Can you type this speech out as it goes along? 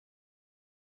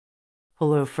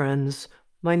Hello, friends.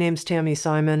 My name's Tami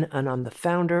Simon, and I'm the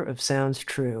founder of Sounds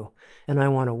True, and I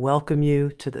want to welcome you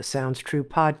to the Sounds True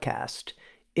podcast,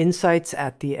 Insights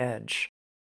at the Edge.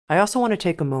 I also want to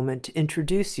take a moment to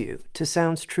introduce you to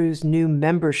Sounds True's new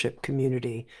membership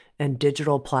community and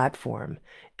digital platform.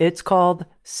 It's called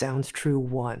Sounds True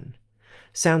One.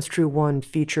 Sounds True One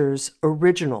features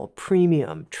original,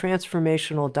 premium,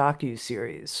 transformational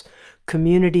docuseries,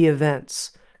 community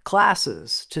events,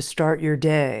 classes to start your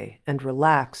day and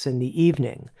relax in the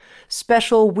evening,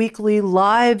 special weekly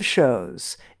live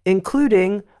shows,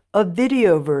 including a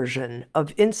video version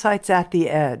of Insights at the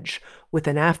Edge with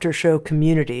an after-show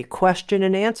community question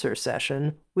and answer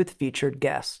session with featured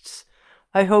guests.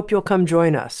 I hope you'll come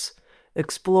join us,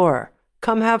 explore,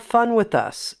 come have fun with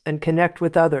us, and connect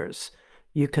with others.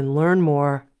 You can learn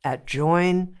more at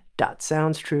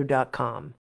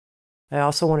join.soundstrue.com. I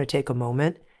also want to take a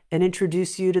moment and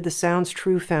introduce you to the Sounds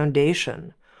True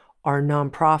Foundation, our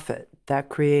nonprofit that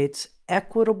creates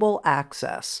equitable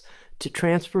access to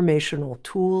transformational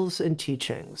tools and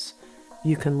teachings.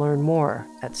 You can learn more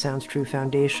at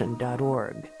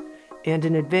soundstruefoundation.org. And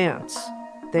in advance,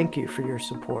 thank you for your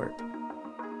support.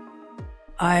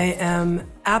 I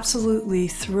am absolutely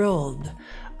thrilled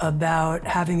about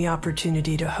having the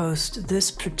opportunity to host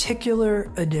this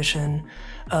particular edition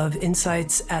of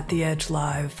Insights at the Edge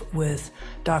Live with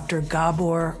Dr.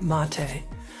 Gabor Maté.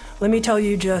 Let me tell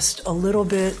you just a little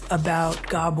bit about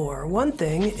Gabor. One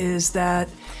thing is that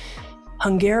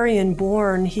Hungarian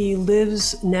born, he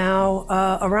lives now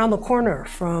around the corner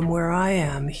from where I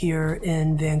am here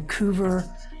in Vancouver,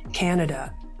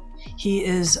 Canada. He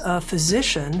is a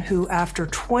physician who, after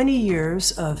 20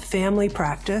 years of family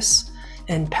practice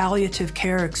and palliative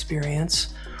care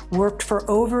experience, worked for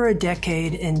over a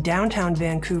decade in downtown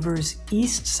Vancouver's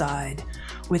East Side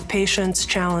with patients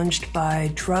challenged by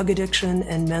drug addiction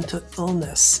and mental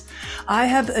illness. I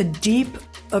have a deep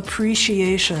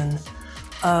appreciation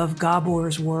of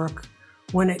Gabor's work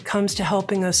when it comes to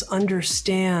helping us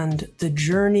understand the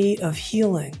journey of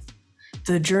healing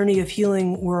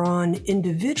we're on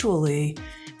individually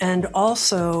and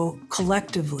also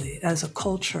collectively as a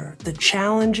culture, the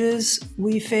challenges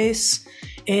we face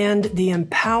and the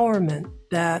empowerment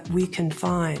that we can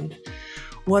find.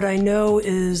 What I know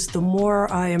is the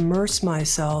more I immerse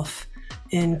myself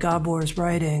in Gabor's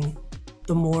writing,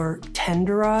 the more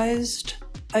tenderized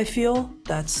I feel.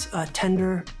 That's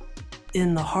tender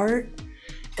in the heart.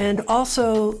 And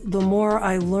also, the more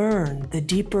I learn, the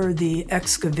deeper the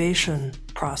excavation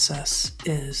process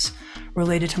is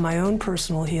related to my own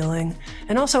personal healing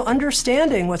and also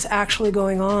understanding what's actually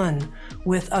going on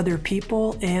with other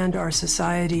people and our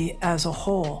society as a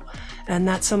whole. And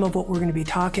that's some of what we're going to be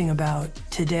talking about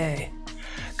today.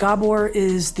 Gabor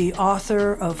is the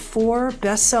author of 4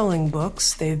 best-selling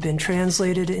books. They've been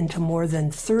translated into more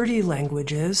than 30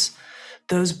 languages.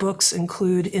 Those books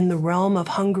include In the Realm of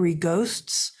Hungry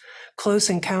Ghosts, Close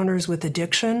Encounters with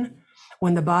Addiction,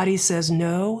 When the Body Says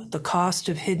No, The Cost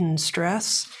of Hidden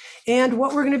Stress, and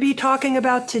what we're going to be talking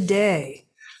about today,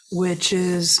 which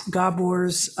is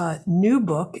Gabor's new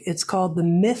book. It's called The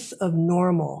Myth of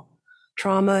Normal: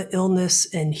 Trauma, Illness,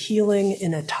 and Healing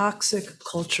in a Toxic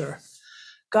Culture.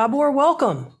 Gabor,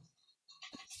 welcome.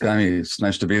 Tami, it's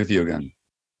nice to be with you again.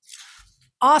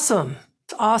 Awesome.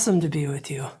 It's awesome to be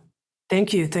with you.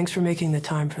 Thank you. Thanks for making the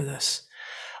time for this.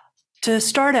 To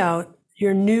start out,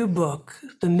 your new book,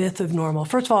 The Myth of Normal.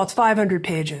 First of all, it's 500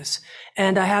 pages.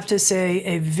 And I have to say,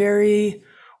 a very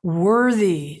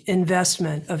worthy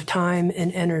investment of time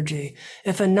and energy.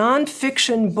 If a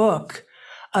nonfiction book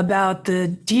about the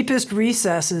deepest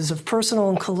recesses of personal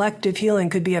and collective healing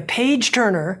could be a page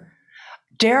turner,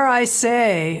 dare I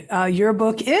say, your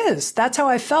book is. That's how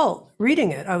I felt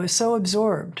reading it. I was so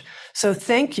absorbed. So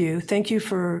thank you. Thank you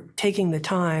for taking the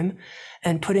time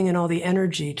and putting in all the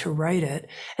energy to write it.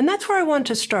 And that's where I want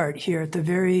to start here at the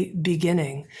very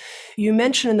beginning. You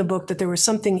mentioned in the book that there was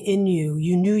something in you.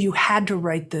 You knew you had to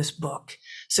write this book.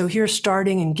 So here,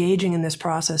 starting engaging in this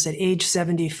process at age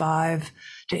 75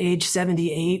 to age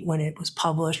 78 when it was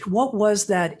published, what was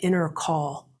that inner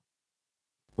call?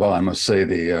 Well, I must say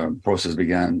the process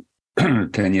began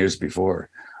 10 years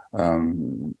before.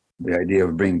 The idea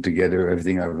of bringing together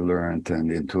everything I've learned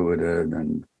and intuited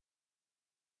and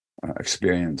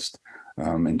experienced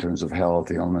in terms of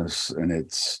health, illness, and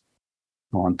its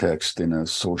context in a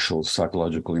social,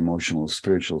 psychological, emotional,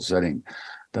 spiritual setting.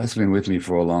 That's been with me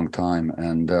for a long time.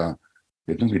 And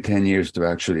it took me 10 years to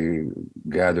actually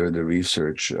gather the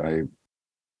research. I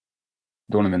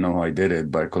don't even know how I did it,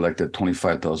 but I collected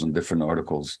 25,000 different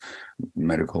articles,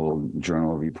 medical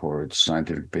journal reports,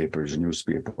 scientific papers,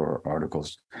 newspaper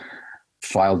articles.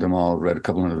 filed them all, read a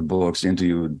couple hundred books,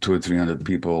 interviewed 200 or 300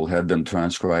 people, had them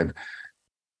transcribed.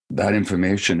 That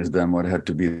information is then what had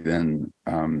to be then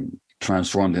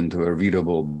transformed into a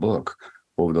readable book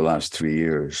over the last 3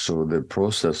 years. So the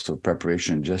process of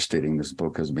preparation, gestating this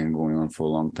book has been going on for a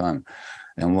long time.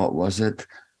 And what was it?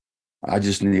 I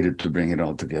just needed to bring it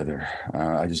all together.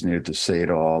 I just needed to say it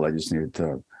all. I just needed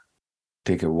to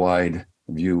take a wide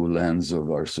view lens of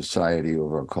our society,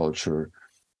 of our culture,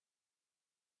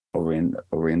 of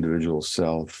our individual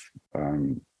self,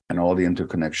 and all the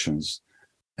interconnections,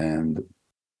 and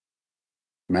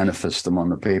manifest them on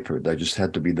the paper. That just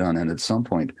had to be done. And at some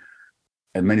point,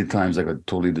 and many times I got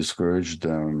totally discouraged,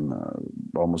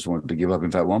 almost wanted to give up. In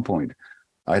fact, at one point,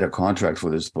 I had a contract for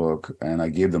this book, and I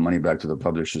gave the money back to the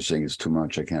publisher saying it's too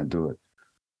much, I can't do it.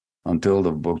 Until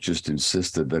the book just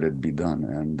insisted that it be done,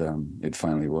 and it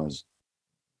finally was.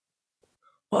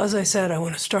 Well, as I said, I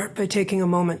want to start by taking a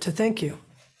moment to thank you,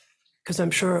 because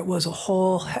I'm sure it was a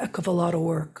whole heck of a lot of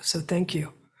work, so thank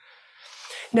you.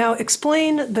 Now,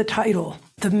 explain the title,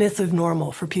 The Myth of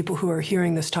Normal, for people who are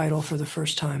hearing this title for the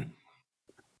first time.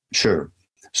 Sure.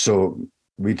 So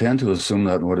we tend to assume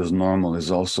that what is normal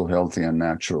is also healthy and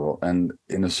natural. And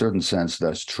in a certain sense,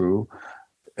 that's true,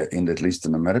 at least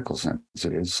in a medical sense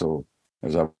it is. So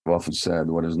as I've often said,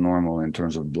 what is normal in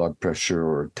terms of blood pressure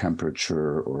or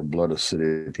temperature or blood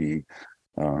acidity,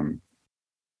 the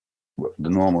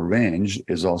normal range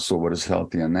is also what is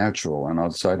healthy and natural. And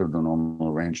outside of the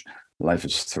normal range, life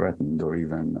is threatened or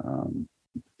even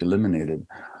eliminated.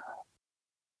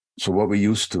 So what we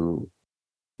used to,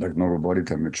 like normal body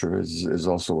temperature, is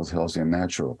also what's healthy and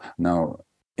natural. Now,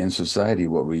 in society,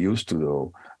 what we used to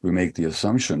do, we make the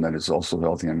assumption that it's also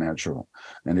healthy and natural.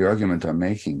 And the argument I'm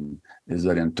making is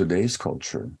that in today's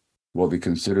culture, what we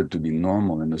consider to be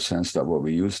normal, in the sense that what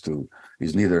we used to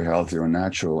is neither healthy or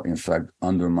natural, in fact,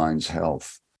 undermines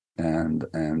health and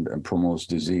promotes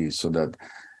disease, so that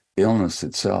illness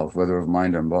itself, whether of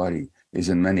mind and body, is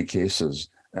in many cases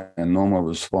a normal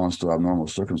response to abnormal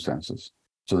circumstances.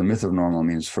 So the myth of normal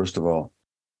means, first of all,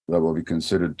 that what we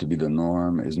consider to be the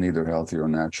norm is neither healthy or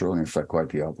natural, in fact, quite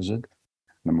the opposite.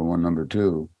 Number one. Number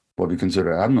two, what we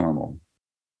consider abnormal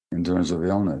in terms of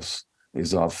illness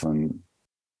is often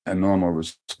a normal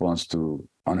response to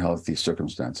unhealthy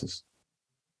circumstances.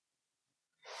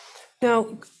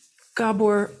 Now,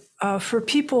 Gabor, for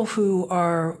people who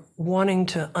are wanting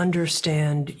to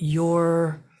understand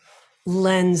your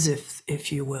lens,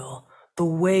 if you will, the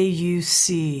way you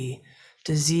see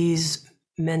disease,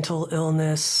 mental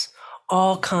illness,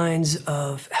 all kinds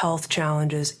of health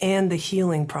challenges, and the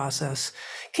healing process,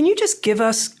 can you just give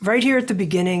us, right here at the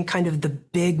beginning, kind of the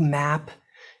big map,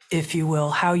 if you will,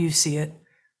 how you see it?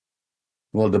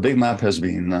 Well, the big map has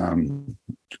been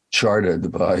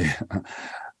charted by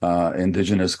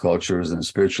indigenous cultures and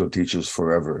spiritual teachers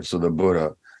forever. So the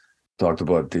Buddha talked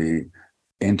about the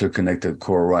interconnected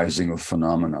co-arising of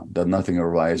phenomena, that nothing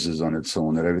arises on its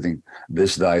own, that everything,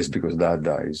 this dies because that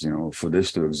dies. For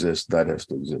this to exist, that has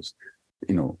to exist.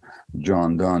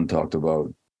 John Donne talked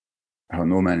about how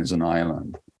no man is an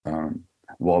island.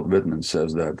 Walt Whitman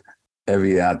says that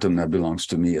every atom that belongs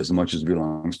to me as much as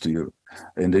belongs to you.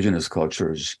 Indigenous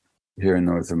cultures here in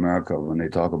North America, when they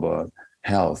talk about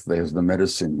health, there's the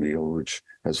medicine wheel, which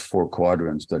has 4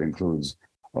 quadrants that includes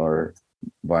our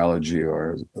biology,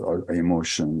 our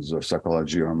emotions, our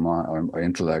psychology, our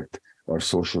intellect, our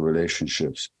social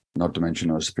relationships, not to mention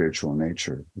our spiritual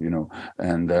nature,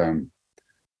 and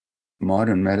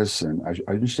modern medicine, I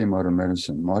didn't say modern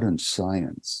medicine, modern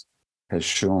science has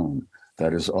shown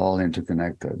that is all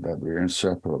interconnected, that we're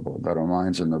inseparable, that our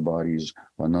minds and our bodies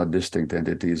are not distinct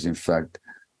entities. In fact,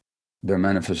 they're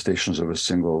manifestations of a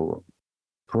single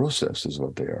process is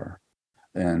what they are.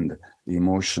 And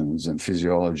emotions and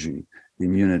physiology,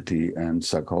 immunity and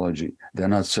psychology, they're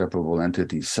not separable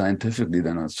entities. Scientifically,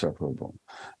 they're not separable.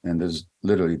 And there's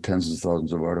literally tens of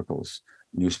thousands of articles,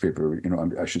 newspaper,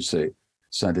 I should say,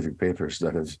 scientific papers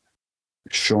that have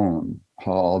shown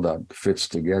how all that fits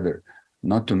together.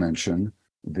 Not to mention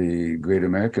the great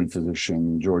American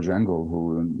physician, George Engel,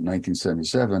 who in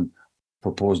 1977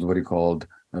 proposed what he called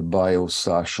a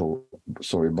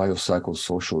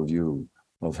biopsychosocial view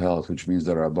of health, which means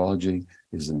that our biology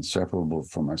is inseparable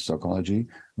from our psychology,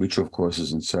 which of course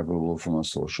is inseparable from our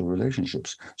social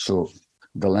relationships. So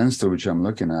the lens through which I'm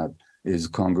looking at is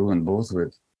congruent both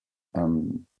with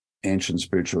ancient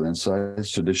spiritual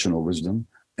insights, traditional wisdom,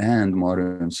 and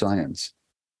modern science,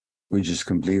 which is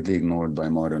completely ignored by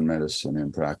modern medicine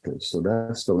in practice. So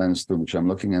that's the lens through which I'm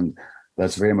looking, and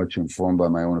that's very much informed by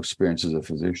my own experience as a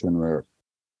physician, where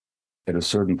at a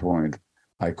certain point,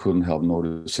 I couldn't help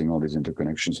noticing all these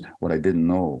interconnections. What I didn't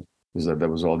know is that there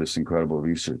was all this incredible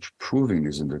research proving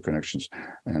these interconnections,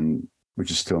 and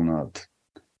which is still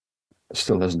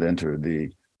hasn't entered the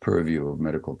purview of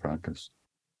medical practice.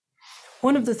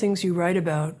 One of the things you write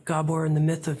about, Gabor, in The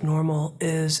Myth of Normal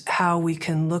is how we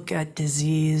can look at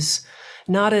disease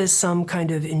not as some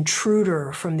kind of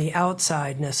intruder from the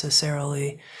outside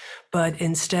necessarily, but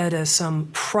instead as some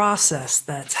process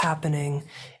that's happening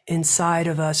inside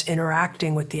of us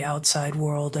interacting with the outside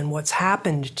world and what's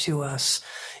happened to us,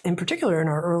 in particular in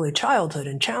our early childhood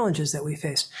and challenges that we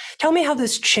faced. Tell me how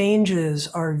this changes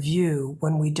our view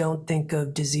when we don't think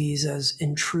of disease as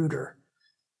intruder.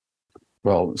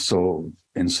 Well, so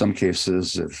in some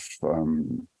cases, if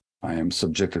I am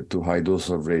subjected to high dose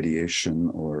of radiation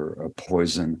or a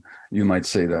poison, you might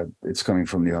say that it's coming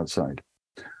from the outside.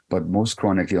 But most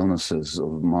chronic illnesses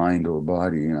of mind or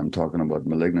body, and I'm talking about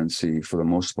malignancy for the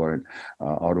most part,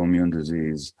 autoimmune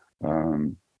disease,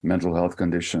 mental health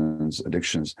conditions,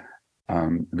 addictions,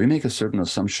 we make a certain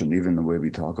assumption even the way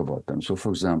we talk about them. So for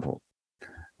example,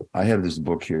 I have this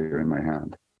book here in my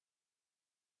hand.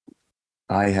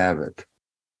 I have it,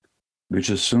 which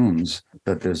assumes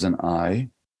that there's an I,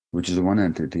 which is one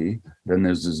entity, then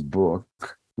there's this book,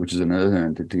 which is another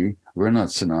entity. We're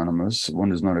not synonymous.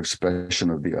 One is not expression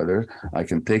of the other. I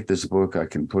can take this book, I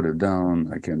can put it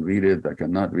down, I can read it, I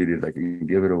cannot read it, I can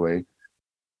give it away.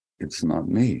 It's not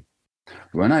me.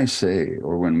 When I say,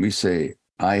 or when we say,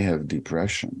 I have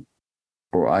depression,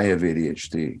 or I have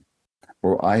ADHD,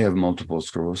 or I have multiple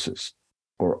sclerosis,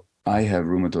 or I have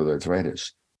rheumatoid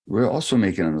arthritis, we're also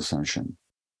making an assumption.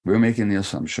 We're making the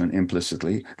assumption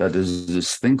implicitly that there's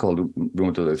this thing called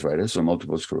rheumatoid arthritis or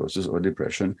multiple sclerosis or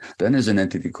depression. Then there's an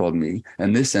entity called me,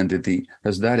 and this entity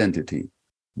has that entity,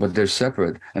 but they're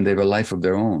separate and they have a life of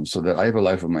their own. So that I have a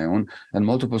life of my own, and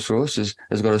multiple sclerosis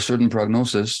has got a certain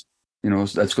prognosis,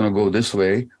 that's going to go this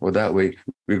way or that way,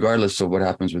 regardless of what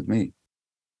happens with me.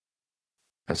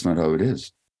 That's not how it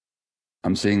is.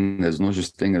 I'm saying there's no such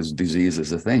thing as disease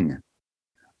as a thing.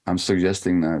 I'm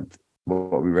suggesting that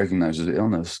what we recognize as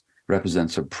illness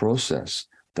represents a process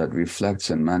that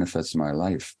reflects and manifests my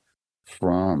life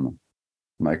from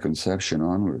my conception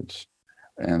onwards.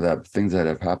 And that things that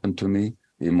have happened to me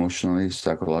emotionally,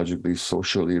 psychologically,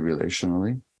 socially,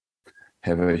 relationally,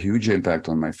 have a huge impact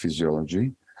on my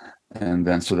physiology. And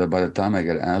then so that by the time I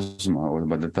get asthma or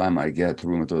by the time I get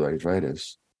rheumatoid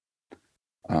arthritis,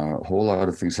 a whole lot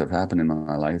of things have happened in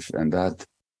my life, and that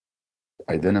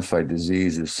identified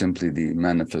disease is simply the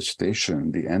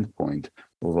manifestation, the endpoint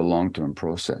of a long-term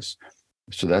process.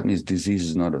 So that means disease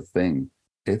is not a thing,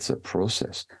 it's a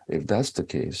process. If that's the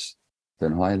case,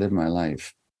 then how I live my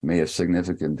life may have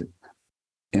significant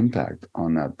impact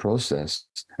on that process,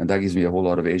 and that gives me a whole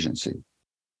lot of agency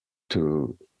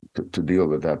to deal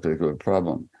with that particular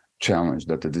problem, challenge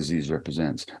that the disease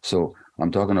represents. So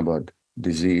I'm talking about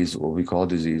disease, what we call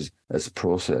disease, as a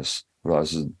process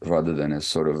rather than as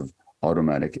sort of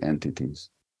automatic entities.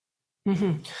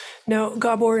 Mm-hmm. Now,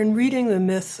 Gabor, in reading The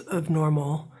Myth of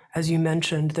Normal, as you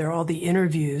mentioned, there are all the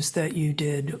interviews that you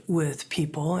did with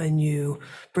people, and you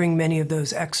bring many of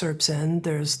those excerpts in.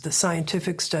 There's the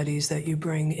scientific studies that you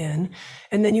bring in,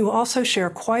 and then you also share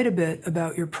quite a bit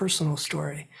about your personal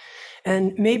story.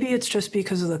 And maybe it's just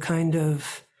because of the kind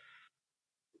of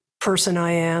person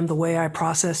I am, the way I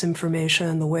process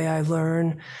information, the way I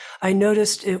learn. I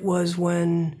noticed it was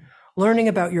when learning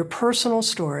about your personal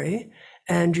story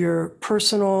and your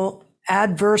personal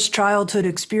adverse childhood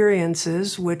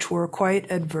experiences, which were quite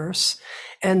adverse,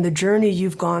 and the journey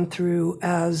you've gone through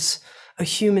as a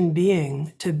human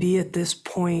being to be at this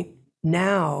point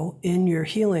now in your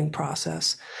healing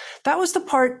process. That was the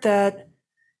part that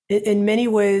in many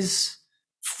ways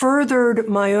furthered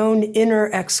my own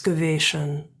inner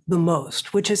excavation the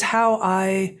most, which is how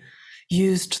I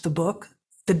used the book.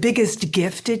 The biggest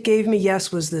gift it gave me,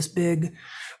 yes, was this big,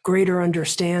 greater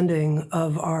understanding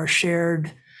of our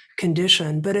shared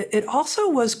condition, but it also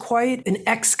was quite an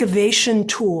excavation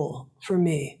tool for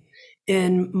me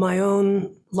in my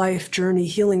own life journey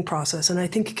healing process. And I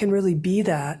think it can really be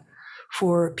that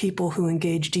for people who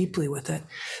engage deeply with it.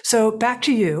 So back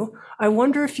to you. I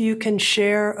wonder if you can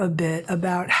share a bit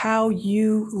about how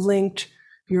you linked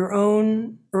your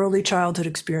own early childhood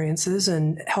experiences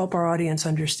and help our audience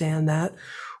understand that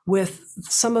with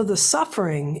some of the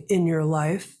suffering in your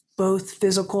life, both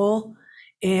physical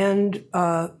and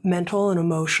mental and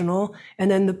emotional. And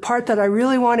then the part that I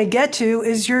really want to get to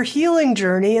is your healing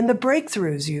journey and the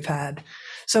breakthroughs you've had.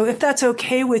 So if that's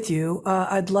okay with you,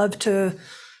 I'd love to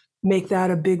make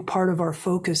that a big part of our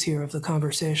focus here of the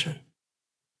conversation.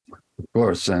 Of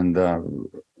course, and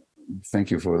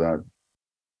thank you for that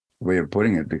way of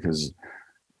putting it, because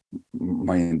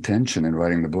my intention in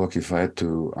writing the book, if I had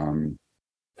to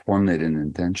formulate an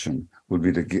intention, would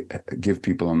be to give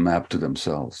people a map to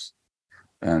themselves.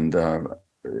 And I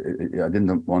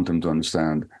didn't want them to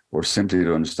understand, or simply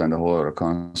to understand a whole lot of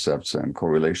concepts and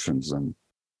correlations and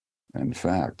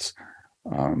facts.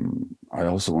 I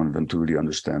also wanted them to really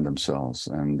understand themselves.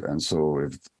 And so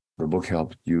if the book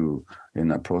helped you in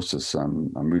that process,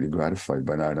 I'm really gratified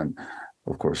by that. And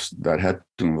of course, that had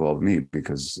to involve me,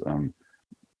 because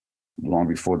long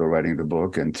before the writing of the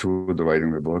book and through the writing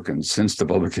of the book and since the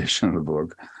publication of the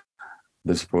book,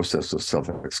 this process of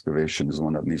self-excavation is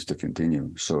one that needs to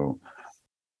continue. So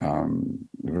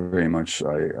very much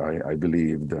I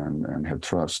believed and have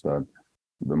trust that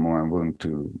the more I'm willing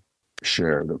to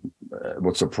share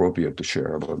what's appropriate to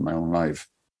share about my own life,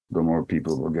 the more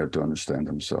people will get to understand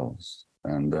themselves.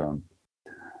 And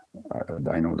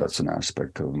I know that's an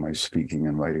aspect of my speaking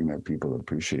and writing that people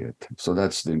appreciate. So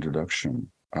that's the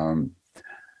introduction.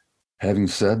 Having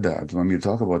said that, when you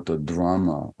talk about the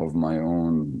drama of my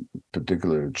own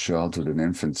particular childhood and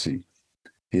infancy,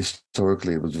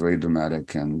 historically it was very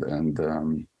dramatic and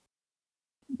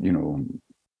you know,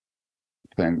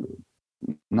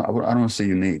 no, I don't want to say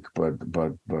unique, but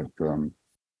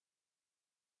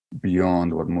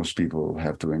beyond what most people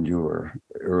have to endure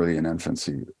early in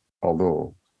infancy.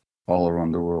 Although all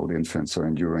around the world, infants are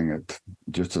enduring it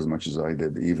just as much as I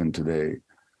did, even today,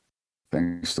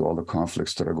 thanks to all the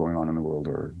conflicts that are going on in the world,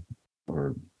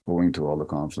 or owing to all the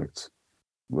conflicts,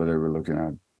 whether we're looking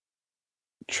at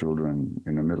children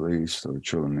in the Middle East or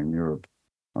children in Europe.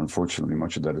 Unfortunately,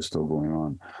 much of that is still going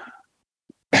on.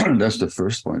 That's the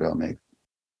first point I'll make.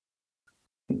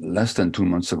 Less than 2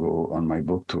 months ago on my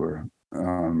book tour,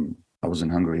 I was in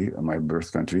Hungary, my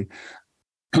birth country,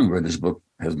 where this book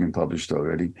has been published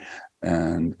already.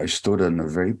 And I stood on the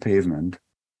very pavement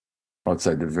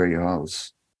outside the very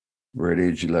house where at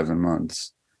age 11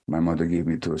 months, my mother gave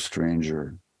me to a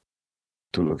stranger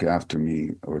to look after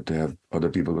me, or to have other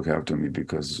people look after me,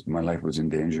 because my life was in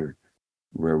danger,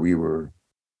 where we were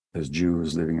as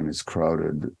Jews living in this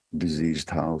crowded, diseased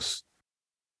house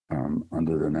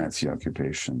under the Nazi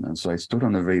occupation. And so I stood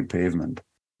on the very pavement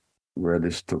where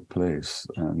this took place.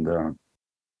 And I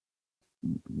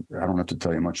don't have to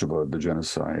tell you much about the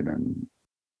genocide and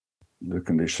the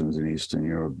conditions in Eastern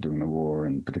Europe during the war,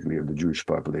 and particularly of the Jewish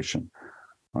population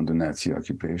under Nazi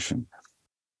occupation.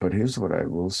 But here's what I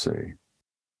will say,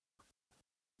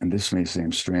 and this may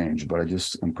seem strange, but I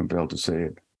just am compelled to say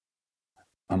it.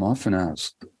 I'm often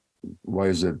asked, why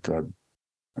is it that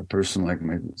a person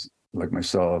like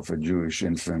myself, a Jewish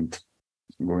infant,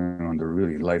 going under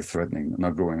really life-threatening,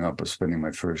 not growing up, but spending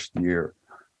my first year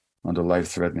under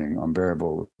life-threatening,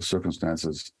 unbearable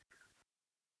circumstances,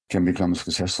 can become a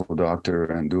successful doctor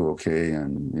and do okay,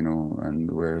 and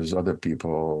and whereas other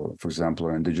people, for example,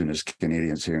 are Indigenous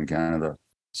Canadians here in Canada,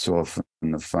 so often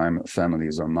the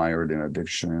families are mired in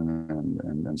addiction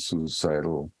and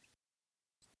suicidal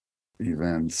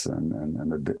events and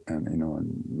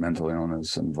mental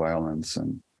illness and violence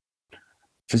and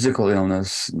physical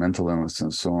illness, mental illness,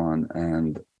 and so on.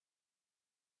 And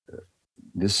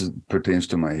this pertains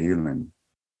to my healing.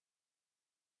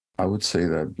 I would say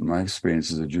that my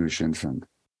experience as a Jewish infant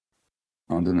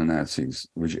under the Nazis,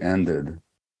 which ended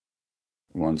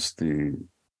once the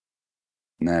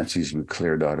Nazis were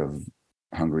cleared out of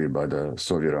Hungary by the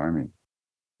Soviet army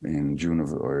in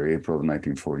April of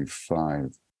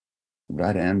 1945,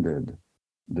 that ended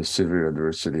the severe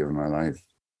adversity of my life.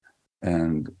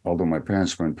 And although my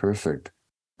parents weren't perfect,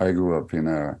 I grew up in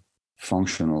a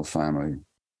functional family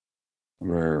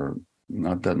where,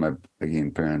 not that my,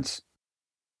 again, parents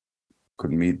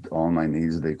could meet all my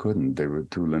needs, they couldn't. They were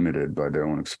too limited by their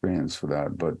own experience for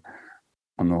that. But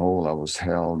on the whole, I was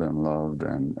held and loved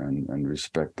and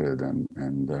respected, and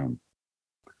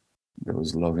there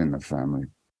was love in the family,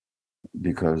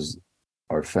 because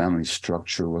our family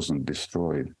structure wasn't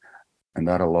destroyed. And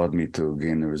that allowed me to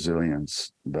gain the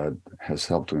resilience that has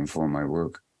helped to inform my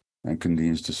work and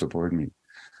continues to support me.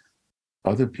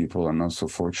 Other people are not so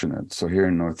fortunate. So here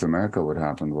in North America, what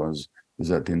happened is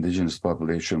that the indigenous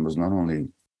population was not only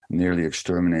nearly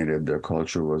exterminated, their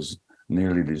culture was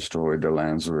nearly destroyed, their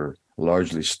lands were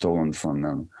largely stolen from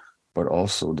them, but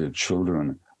also their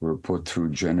children were put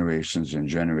through generations and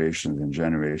generations and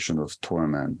generations of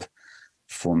torment,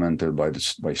 fomented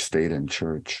by state and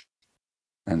church.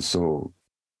 And so,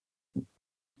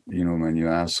 when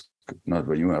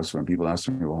people ask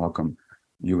me, well, how come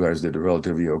you guys did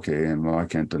relatively okay, and why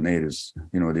can't the natives,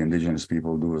 the indigenous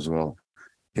people do as well?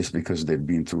 It's because they've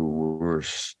been through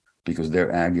worse, because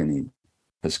their agony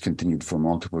has continued for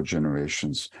multiple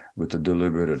generations with a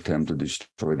deliberate attempt to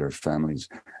destroy their families.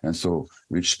 And so,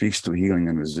 which speaks to healing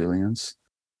and resilience,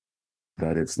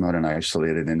 that it's not an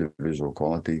isolated individual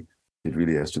quality. It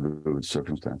really has to do with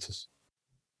circumstances.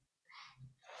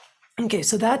 Okay,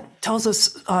 so that tells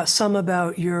us some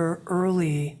about your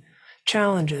early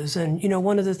challenges. And,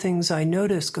 one of the things I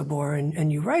noticed, Gabor,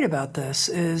 and you write about this,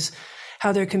 is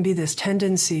how there can be this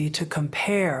tendency to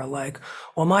compare, like,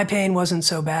 well, my pain wasn't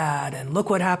so bad, and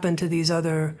look what happened to these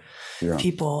other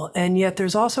people. And yet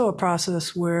there's also a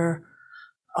process where,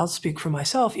 I'll speak for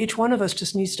myself, each one of us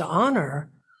just needs to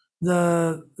honor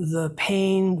the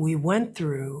pain we went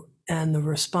through and the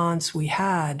response we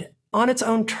had on its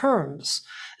own terms.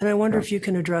 And I wonder if you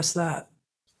can address that.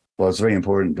 Well, it's very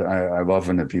important. I've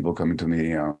often had people coming to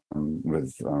me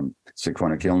with say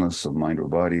chronic illness of mind or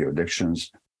body or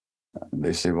addictions.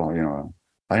 They say, well,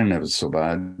 I didn't have it so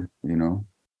bad,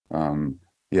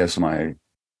 yes, my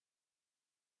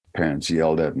parents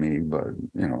yelled at me, but,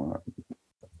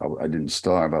 I didn't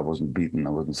starve. I wasn't beaten. I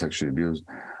wasn't sexually abused.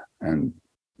 And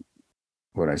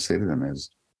what I say to them is,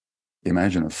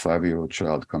 imagine a 5-year-old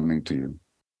child coming to you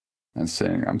and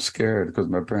saying, I'm scared because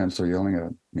my parents are yelling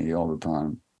at me all the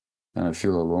time and I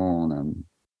feel alone and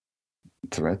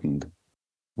threatened.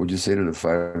 Would you say to the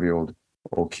 5-year-old,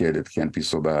 oh kid, it can't be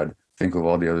so bad. Think of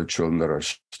all the other children that are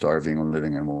starving or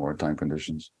living in wartime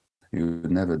conditions. You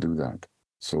would never do that.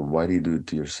 So why do you do it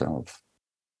to yourself?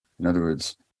 In other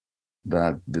words,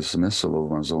 that dismissal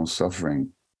of one's own suffering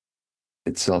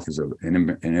itself is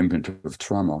an imprint of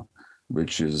trauma,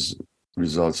 which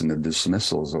results in the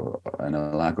dismissals and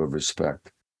a lack of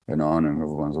respect and honoring of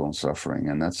one's own suffering.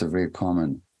 And that's a very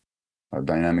common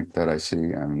dynamic that I see.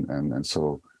 And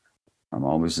so I'm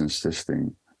always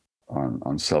insisting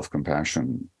on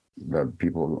self-compassion, that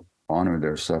people honor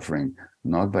their suffering,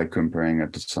 not by comparing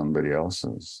it to somebody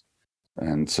else's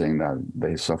and saying that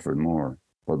they suffered more,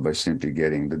 but by simply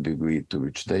getting the degree to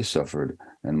which they suffered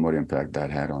and what impact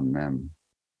that had on them.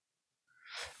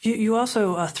 You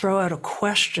also throw out a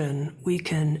question we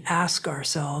can ask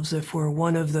ourselves if we're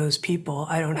one of those people.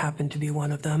 I don't happen to be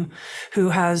one of them, who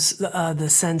has the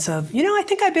sense of, I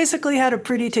think I basically had a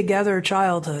pretty together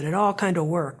childhood. It all kind of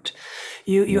worked.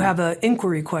 You have an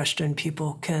inquiry question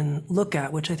people can look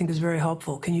at, which I think is very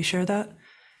helpful. Can you share that?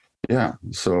 Yeah,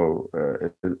 so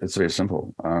it's very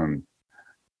simple.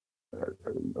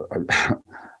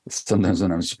 Sometimes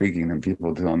when I'm speaking and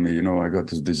people tell me, I got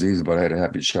this disease, but I had a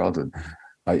happy childhood,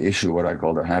 I issue what I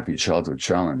call the Happy Childhood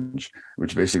Challenge,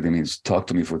 which basically means talk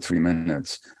to me for 3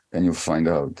 minutes and you'll find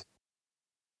out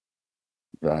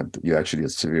that you actually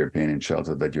had severe pain in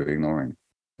childhood that you're ignoring.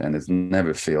 And it's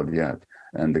never failed yet.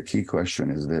 And the key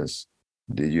question is this: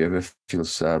 did you ever feel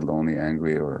sad, lonely,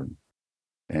 angry, or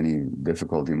any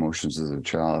difficult emotions as a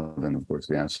child? And of course,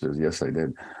 the answer is yes, I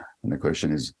did. And the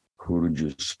question is, who did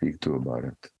you speak to about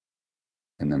it?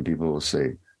 And then people will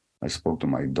say, I spoke to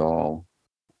my doll.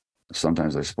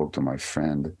 Sometimes I spoke to my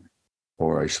friend,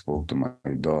 or I spoke to my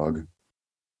dog,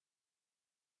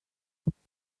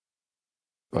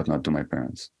 but not to my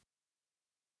parents.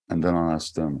 And then I'll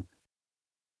ask them,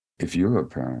 if you're a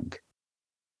parent,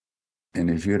 and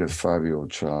if you had a 5-year-old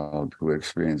child who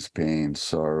experienced pain,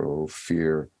 sorrow,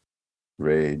 fear,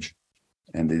 rage,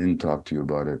 and they didn't talk to you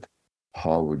about it,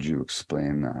 how would you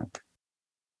explain that?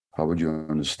 How would you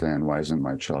understand, why isn't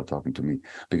my child talking to me?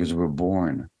 Because we're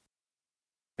born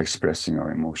expressing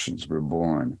our emotions. We're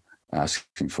born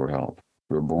asking for help.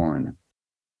 We're born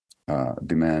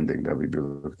demanding that we be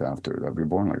looked after, that we're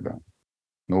born like that.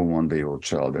 No 1-day-old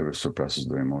child ever suppresses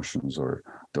their emotions or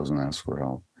doesn't ask for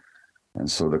help. And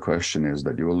so the question is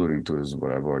that you're alluding to is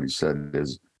what I've already said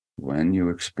is, when you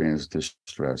experience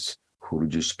distress, who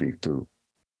did you speak to?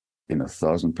 In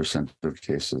 1,000% of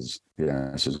cases, the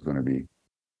answer is going to be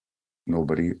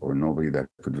nobody, or nobody that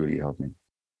could really help me.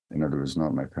 In other words,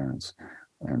 not my parents.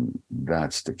 And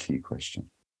that's the key question.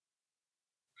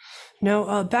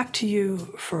 Now, back to you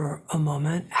for a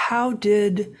moment. How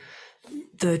did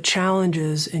the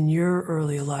challenges in your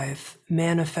early life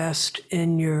manifest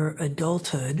in your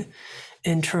adulthood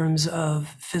in terms of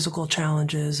physical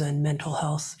challenges and mental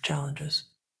health challenges?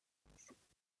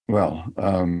 Well,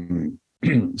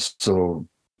 so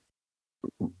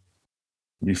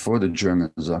before the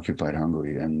Germans occupied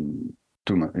Hungary, and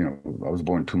 2 months, I was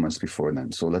born 2 months before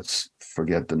then. So let's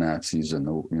forget the Nazis and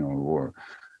the war.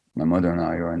 My mother and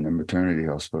I are in the maternity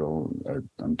hospital.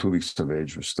 I'm 2 weeks of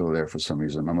age. We're still there for some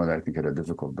reason. My mother, I think, had a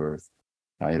difficult birth.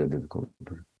 I had a difficult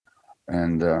birth.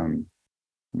 And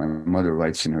my mother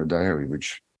writes in her diary,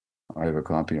 which I have a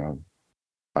copy of.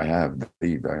 I have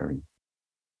the diary.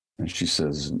 And she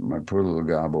says, my poor little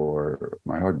Gabor,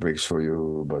 my heart breaks for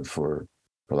you, but for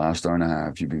For the last hour and a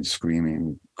half, you've been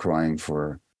screaming, crying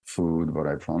for food, but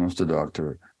I promised the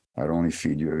doctor I'd only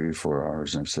feed you every 4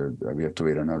 hours. And I said, we have to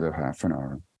wait another half an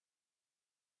hour.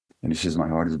 And he says, my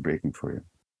heart is breaking for you.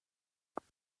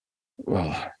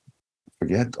 Well,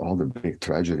 forget all the big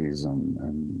tragedies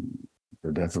and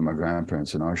the death of my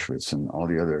grandparents in Auschwitz and all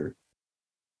the other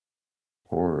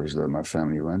horrors that my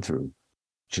family went through.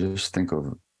 Just think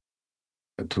of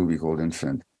a 2-week-old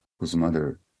infant whose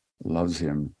mother loves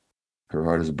him. Her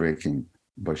heart is breaking,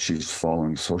 but she's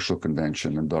following social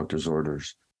convention and doctor's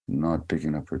orders, not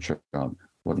picking up her child.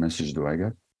 What message do I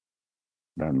get?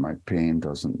 That my pain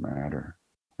doesn't matter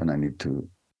and I need to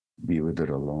be with it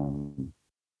alone.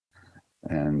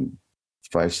 And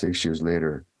 5, 6 years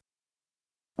later,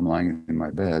 I'm lying in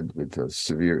my bed with a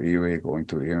severe earache owing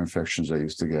to ear infections I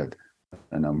used to get,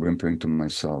 and I'm whimpering to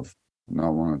myself,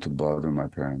 not wanting to bother my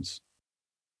parents.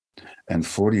 And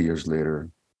 40 years later,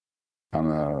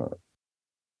 I'm a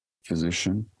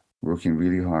physician working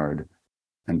really hard.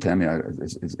 And Tami,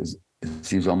 it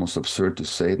seems almost absurd to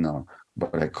say it now,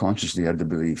 but I consciously had the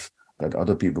belief that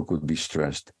other people could be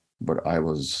stressed, but I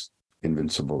was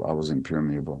invincible. I was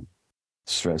impermeable.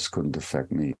 Stress couldn't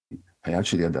affect me. I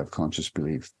actually had that conscious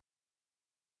belief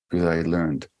because I had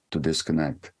learned to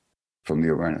disconnect from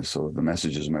the awareness of the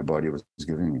messages my body was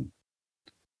giving me.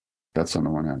 That's on the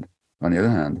one hand. On the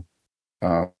other hand,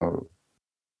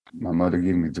 my mother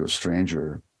giving me to a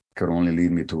stranger could only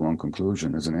lead me to one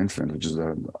conclusion as an infant, which is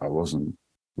that I wasn't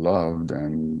loved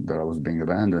and that I was being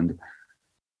abandoned,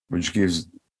 which gives,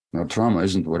 now trauma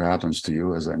isn't what happens to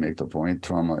you, as I make the point.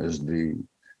 Trauma is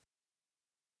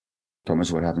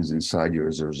what happens inside you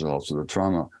as a result. So the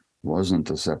trauma wasn't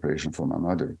the separation from my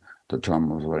mother. The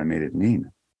trauma was what I made it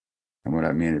mean. And what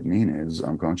I made it mean is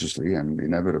unconsciously and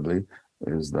inevitably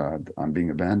is that I'm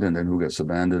being abandoned, and who gets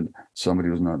abandoned? Somebody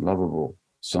who's not lovable,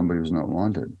 somebody who's not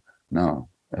wanted. Now,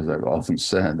 as I've often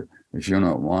said, if you're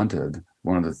not wanted,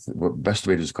 one of the best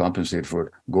ways to compensate for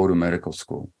it, go to medical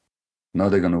school. Now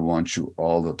they're going to want you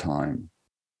all the time.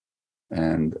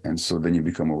 And so then you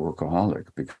become a workaholic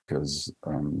because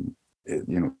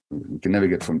you can never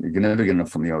get enough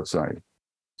from the outside.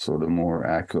 So the more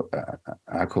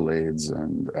accolades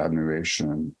and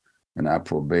admiration and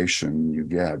approbation you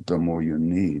get, the more you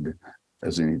need,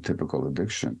 as any typical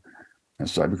addiction. And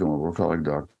so I become a workaholic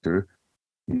doctor,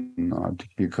 not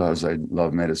because I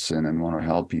love medicine and want to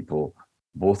help people,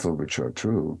 both of which are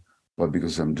true, but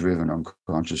because I'm driven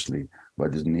unconsciously by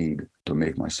this need to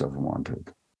make myself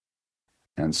wanted.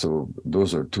 And so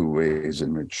those are two ways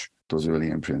in which those early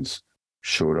imprints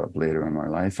showed up later in my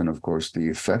life. And of course, the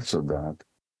effects of that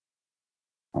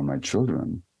on my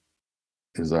children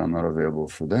is that I'm not available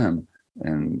for them.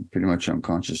 And pretty much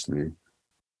unconsciously,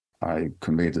 I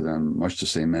conveyed to them much the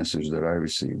same message that I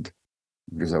received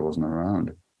because I wasn't around.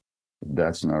 If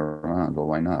Dad's not around, well,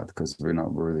 why not? Because we're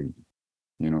not worthy,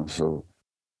 so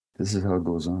this is how it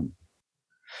goes on.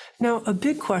 Now, a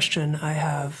big question I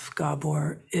have,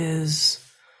 Gabor, is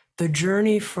the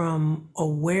journey from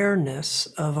awareness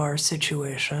of our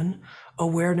situation,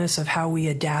 awareness of how we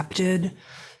adapted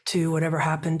to whatever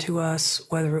happened to us,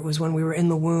 whether it was when we were in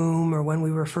the womb or when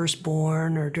we were first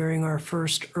born or during our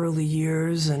first early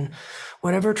years, and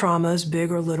whatever traumas,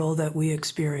 big or little, that we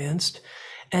experienced.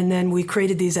 And then we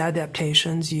created these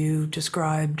adaptations. You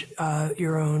described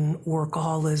your own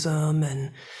workaholism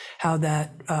and how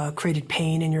that created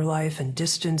pain in your life and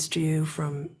distanced you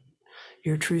from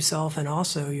your true self and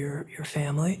also your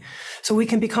family. So we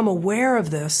can become aware of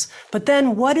this. But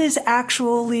then what is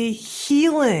actually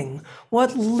healing?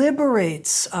 What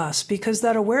liberates us? Because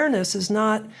that awareness is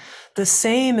not the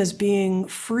same as being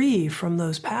free from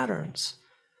those patterns.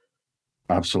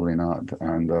 Absolutely not.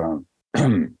 And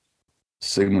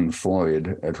Sigmund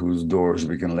Freud, at whose doors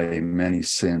we can lay many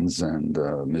sins and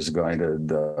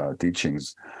misguided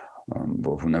teachings,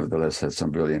 but who nevertheless had some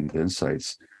brilliant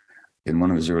insights, in one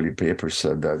of his early papers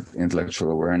said that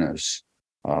intellectual awareness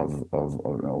of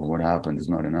what happened is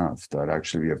not enough, that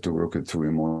actually we have to work it through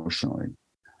emotionally.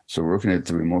 So working it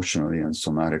through emotionally and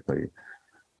somatically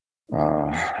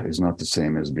is not the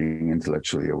same as being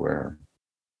intellectually aware.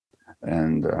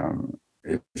 And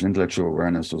if intellectual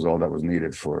awareness was all that was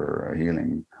needed for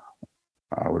healing,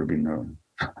 I would have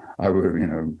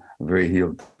been a very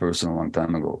healed person a long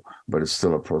time ago, but it's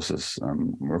still a process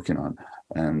I'm working on.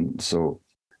 And so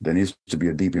there needs to be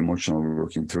a deep emotional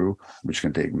working through, which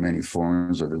can take many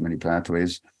forms or there's many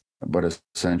pathways, but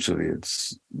essentially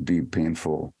it's deep,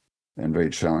 painful, and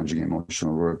very challenging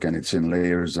emotional work. And it's in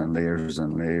layers and layers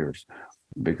and layers,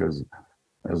 because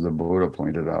as the Buddha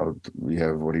pointed out, we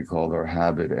have what he called our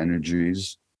habit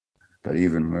energies, that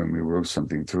even when we work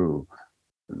something through,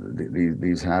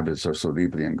 these habits are so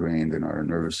deeply ingrained in our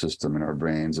nervous system, in our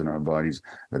brains, in our bodies,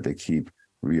 that they keep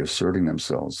reasserting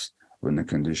themselves when the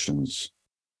conditions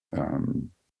um,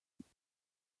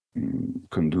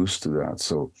 conduce to that.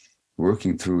 So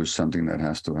working through is something that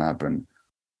has to happen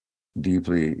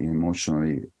deeply,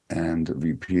 emotionally, and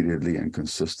repeatedly and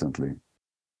consistently,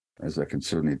 as I can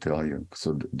certainly tell you.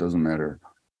 So it doesn't matter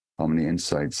how many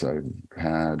insights I've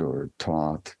had or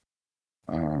taught.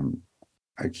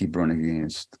 I keep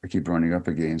running up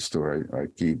against, or I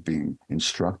keep being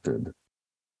instructed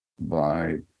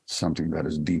by something that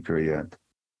is deeper yet,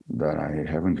 that I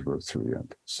haven't worked through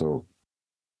yet. So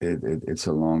it's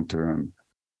a long-term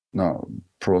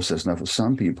process. Now, for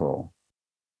some people,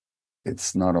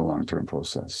 it's not a long-term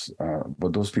process,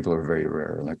 but those people are very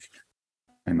rare. Like,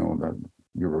 I know that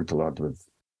you worked a lot with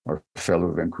our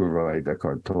fellow Vancouverite,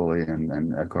 Eckhart Tolle,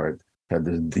 and Eckhart had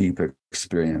this deep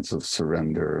experience of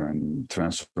surrender and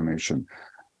transformation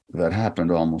that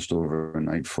happened almost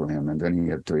overnight for him. And then he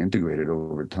had to integrate it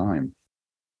over time.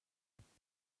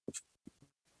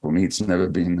 For me, it's never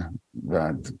been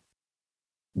that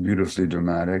beautifully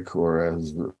dramatic or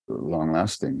as long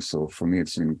lasting. So for me,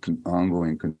 it's an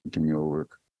ongoing, continual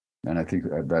work. And I think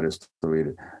that's the way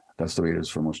it is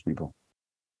for most people.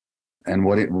 And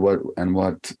what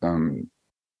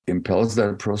impels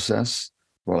that process?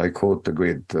 Well, I quote the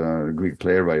great Greek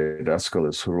playwright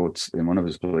Aeschylus, who wrote in one of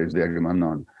his plays, the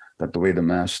Agamemnon, that the way the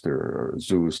master, or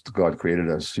Zeus, God created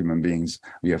us human beings,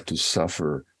 we have to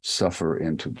suffer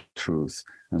into truth.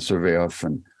 And so very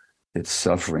often it's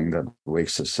suffering that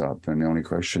wakes us up. And the only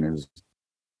question is,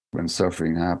 when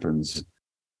suffering happens,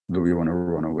 do we want to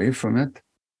run away from it,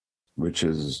 which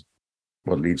is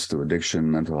what leads to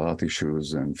addiction, mental health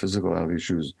issues, and physical health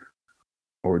issues,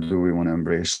 or do we want to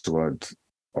embrace what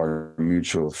our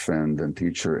mutual friend and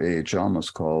teacher A.H. Chalmers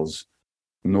calls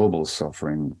noble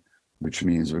suffering, which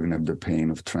means we're going to have the pain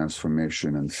of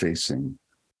transformation and facing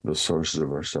the sources of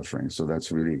our suffering. So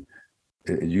that's really,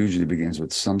 it usually begins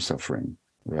with some suffering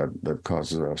that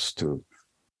causes us to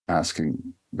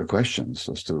asking the questions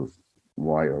as to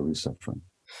why are we suffering.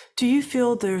 Do you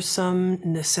feel there's some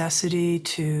necessity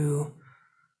to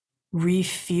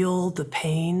re-feel the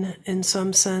pain in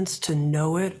some sense, to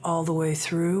know it all the way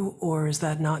through, or is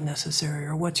that not necessary?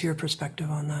 Or what's your perspective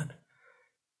on that?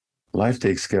 Life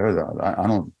takes care of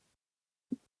that.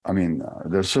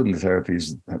 There's certain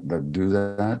therapies that do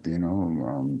that,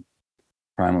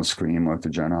 Primal Scream,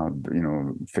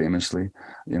 Orthogena, famously,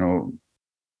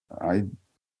 I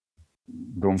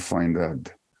don't find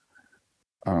that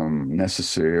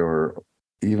necessary or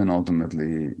even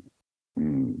ultimately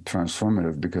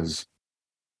transformative, because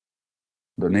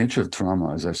the nature of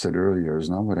trauma, as I said earlier, is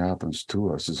not what happens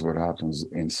to us, is what happens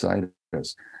inside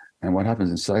us. And what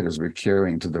happens inside us, we're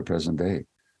carrying to the present day.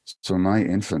 So my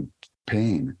infant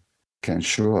pain can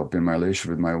show up in my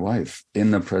relationship with my wife in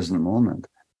the present moment.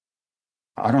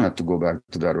 I don't have to go back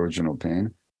to that original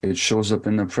pain. It shows up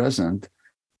in the present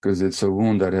because it's a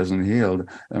wound that hasn't healed.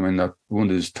 I mean, that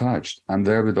wound is touched. I'm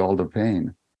there with all the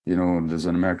pain. There's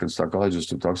an American psychologist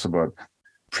who talks about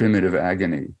primitive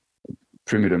agony.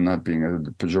 Primitive not being a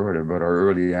pejorative, but our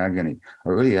early agony.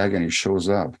 Our early agony shows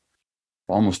up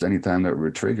almost any time that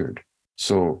we're triggered.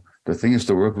 So the thing is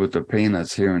to work with the pain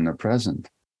that's here in the present.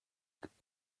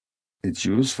 It's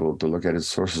useful to look at its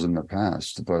sources in the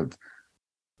past, but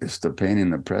it's the pain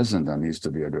in the present that needs to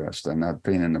be addressed, and that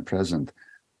pain in the present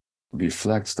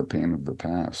reflects the pain of the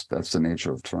past. That's the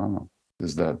nature of trauma,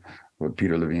 is that what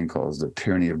Peter Levine calls the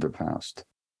tyranny of the past.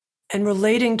 And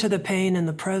relating to the pain in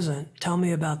the present, tell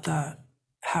me about that,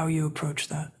 how you approach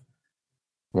that.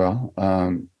 Well,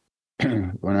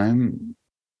 when I'm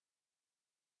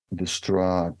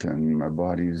distraught and my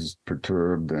body's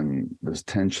perturbed and there's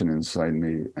tension inside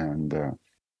me, and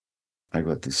I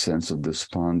got this sense of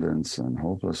despondence and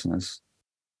hopelessness,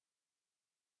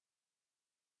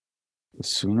 the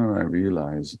sooner I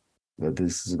realize that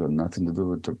this has got nothing to do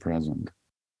with the present,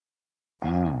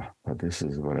 but this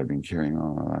is what I've been carrying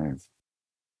all my life,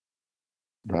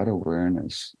 that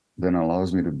awareness then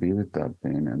allows me to be with that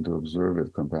pain and to observe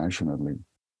it compassionately,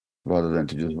 rather than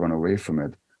to just run away from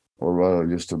it, or rather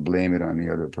just to blame it on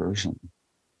the other person.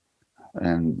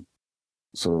 And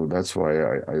so that's why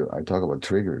I talk about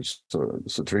triggers. So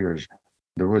triggers,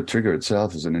 the word trigger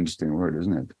itself is an interesting word,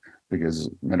 isn't it? Because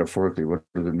metaphorically, what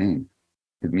does it mean?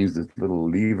 It means this little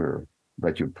lever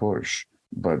that you push,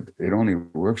 but it only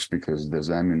works because there's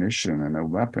ammunition and a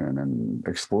weapon and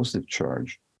explosive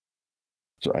charge.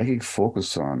 So I can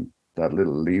focus on that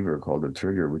little lever called the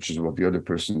trigger, which is what the other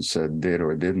person said, did,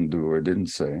 or didn't do, or didn't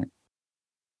say.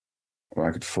 Or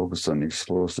I could focus on the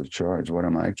explosive charge. What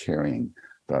am I carrying?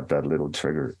 That little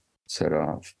trigger. set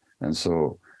off. And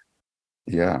so,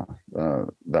 yeah,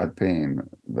 that pain,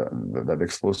 that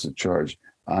explosive charge,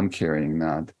 I'm carrying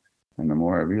that. And the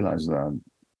more I realize that,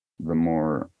 the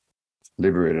more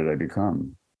liberated I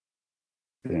become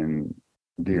in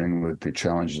dealing with the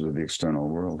challenges of the external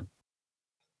world.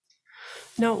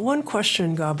 Now, one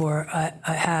question, Gabor,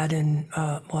 I had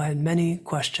I had many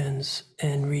questions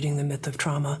in reading The Myth of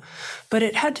Trauma, but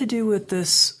it had to do with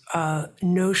this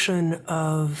notion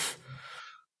of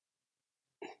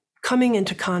coming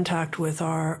into contact with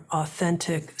our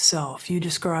authentic self. You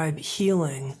describe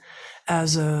healing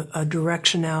as a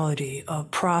directionality, a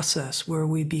process where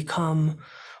we become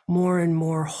more and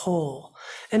more whole.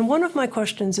 And one of my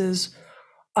questions is,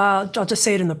 I'll just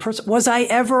say it in the person, was I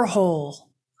ever whole?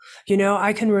 You know,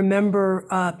 I can remember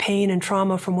pain and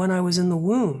trauma from when I was in the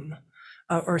womb,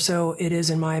 or so it is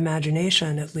in my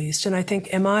imagination, at least. And I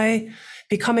think, am I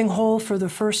becoming whole for the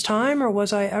first time, or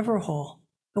was I ever whole?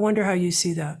 I wonder how you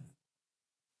see that.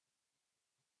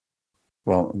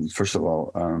 Well, first of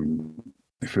all,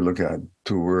 if you look at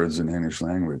two words in the English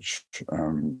language,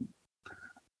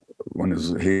 one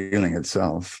is healing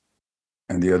itself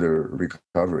and the other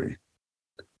recovery.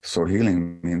 So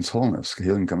healing means wholeness.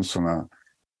 Healing comes from an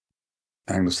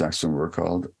Anglo-Saxon word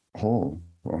called whole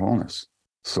or wholeness.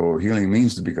 So healing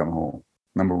means to become whole,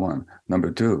 number one. Number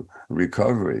two,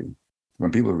 recovery.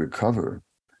 When people recover,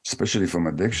 especially from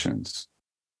addictions,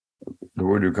 the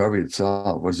word recovery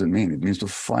itself, what does it mean? It means to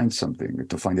find something,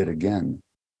 to find it again.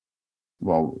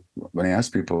 Well, when I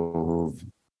ask people who've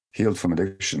healed from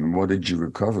addiction, what did you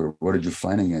recover? What did you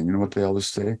find again? You know what they always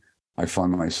say? I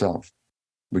found myself,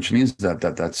 which means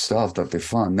that self that they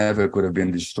found never could have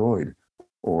been destroyed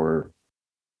or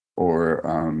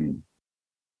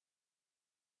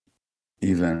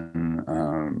even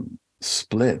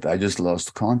split. I just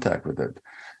lost contact with it.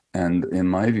 And in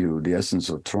my view, the essence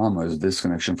of trauma is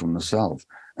disconnection from the self.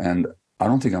 And I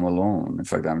don't think I'm alone. In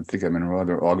fact, I think I'm in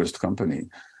rather august company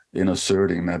in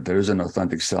asserting that there is an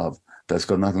authentic self that's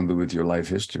got nothing to do with your life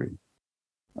history.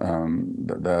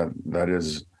 That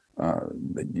is,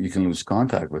 you can lose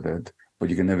contact with it, but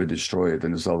you can never destroy it,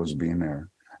 and it's always been there.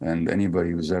 And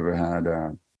anybody who's ever had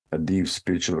a deep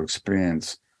spiritual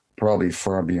experience, probably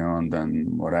far beyond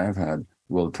than what I've had,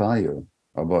 will tell you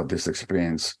about this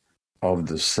experience of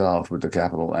the self with the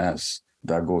capital S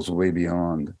that goes way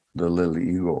beyond the little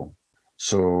ego.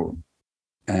 So,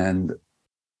 and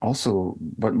also,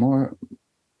 but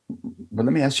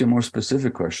let me ask you a more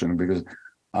specific question, because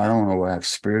I don't want to wax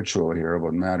spiritual here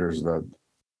about matters that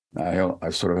I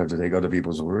sort of have to take other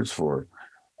people's words for.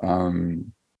 When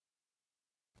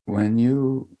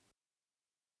you're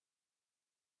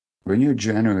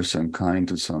generous and kind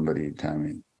to somebody,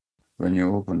 Tami, when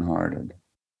you're open-hearted,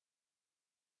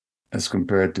 as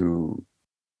compared to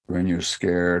when you're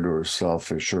scared or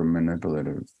selfish or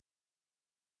manipulative,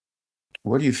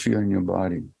 what do you feel in your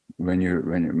body when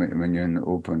you're in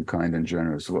open, kind, and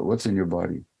generous? What's in your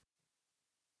body?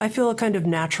 I feel a kind of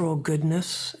natural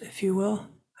goodness, if you will.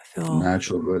 I feel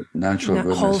natural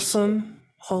goodness.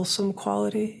 Wholesome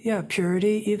quality. Yeah,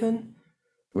 purity even.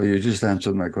 Well, you just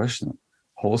answered my question.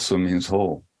 Wholesome means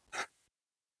whole.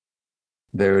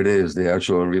 There it is, the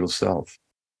actual real self.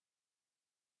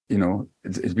 You know,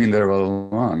 it's been there all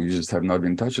along. You just have not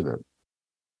been in touch with it.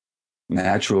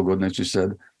 Natural goodness, you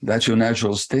said, that's your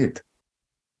natural state.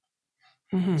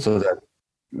 Mm-hmm. So that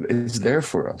it's there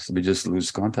for us. We just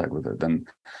lose contact with it. And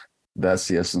that's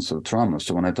the essence of trauma.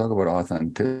 So when I talk about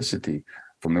authenticity,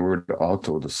 from the word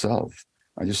auto, the self,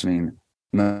 I just mean,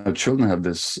 now children have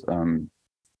this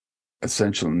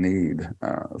essential need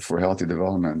for healthy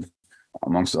development,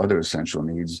 amongst other essential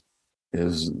needs,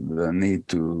 is the need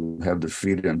to have the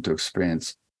freedom to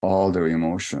experience all their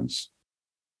emotions.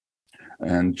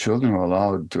 And children are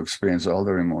allowed to experience all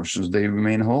their emotions. They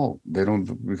remain whole. They don't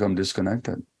become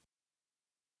disconnected.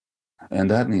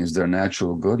 And that means their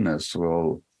natural goodness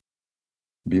will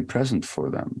be present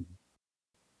for them.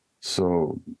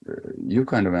 So you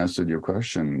kind of answered your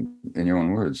question in your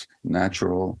own words.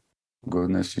 Natural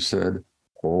goodness, you said,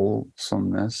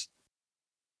 wholesomeness.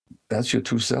 That's your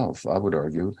true self, I would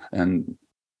argue. And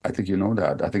I think you know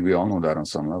that. I think we all know that on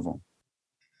some level.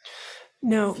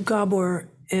 Now, Gabor,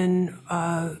 in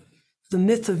The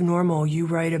Myth of Normal, you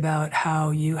write about how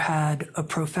you had a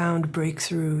profound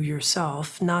breakthrough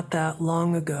yourself not that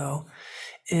long ago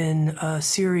in a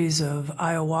series of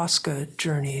ayahuasca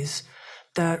journeys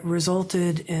that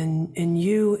resulted in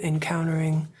you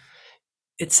encountering,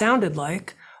 it sounded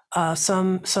like,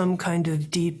 some kind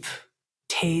of deep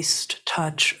taste,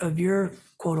 touch of your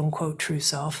quote unquote true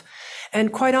self.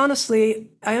 And quite honestly,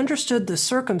 I understood the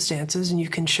circumstances, and you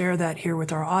can share that here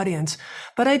with our audience,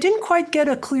 but I didn't quite get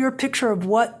a clear picture of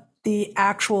what the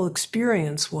actual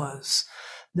experience was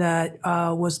that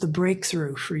was the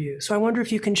breakthrough for you. So I wonder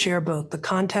if you can share both the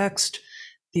context,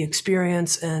 the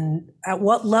experience, and at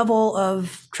what level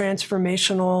of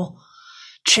transformational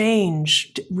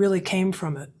change really came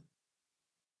from it.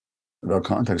 The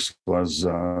context was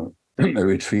a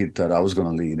retreat that I was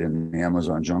going to lead in the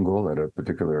Amazon jungle at a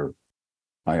particular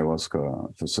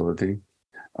ayahuasca facility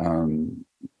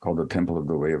called the Temple of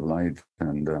the Way of Light.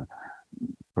 And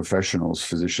professionals,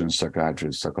 physicians,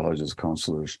 psychiatrists, psychologists,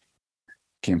 counselors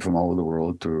came from all over the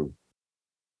world to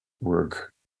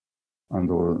work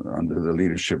under the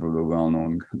leadership of the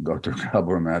well-known Dr.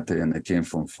 Gabor Maté, and they came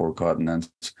from 4 continents,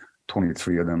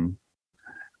 23 of them.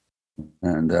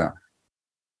 And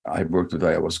I worked with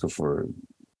ayahuasca for,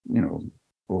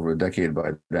 over a decade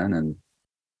by then, and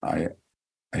I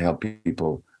help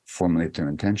people formulate their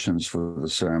intentions for the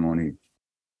ceremony.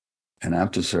 And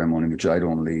after ceremony, which I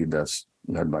don't lead, that's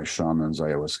led by shamans,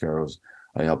 ayahuasqueros,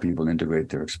 I help people integrate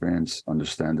their experience,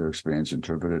 understand their experience,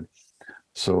 interpret it.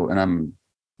 So, and I'm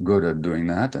good at doing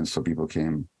that. And so people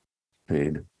came,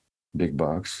 paid big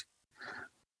bucks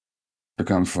to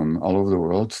come from all over the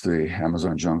world to the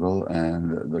Amazon jungle.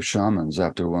 And the shamans,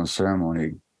 after one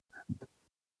ceremony,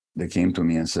 they came to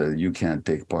me and said, "You can't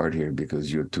take part here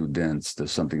because you're too dense.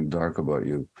 There's something dark about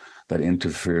you that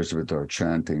interferes with our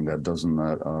chanting, that doesn't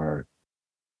let our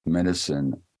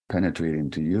medicine penetrate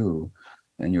into you.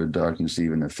 And your darkness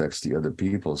even affects the other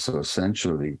people." So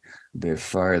essentially, they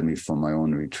fired me from my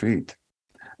own retreat.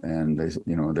 And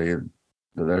the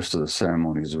rest of the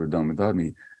ceremonies were done without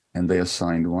me. And they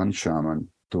assigned one shaman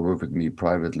to work with me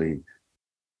privately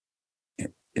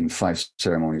in 5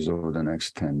 ceremonies over the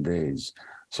next 10 days.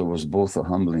 So it was both a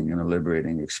humbling and a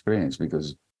liberating experience,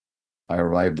 because I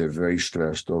arrived there very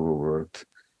stressed, overworked,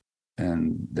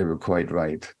 and they were quite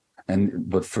right.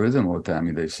 But furthermore,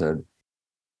 Tami, they said,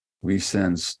 "We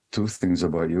sense 2 things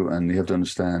about you," and you have to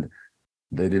understand,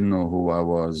 they didn't know who I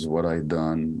was, what I'd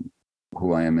done,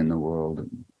 who I am in the world,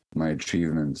 my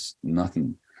achievements,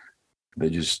 nothing. They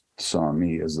just saw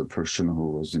me as the person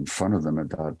who was in front of them at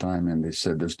that time. And they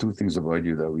said, "There's 2 things about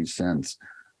you that we sense.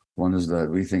 One is that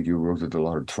we think you worked with a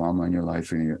lot of trauma in your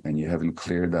life and you haven't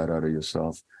cleared that out of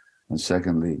yourself. And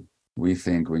secondly, we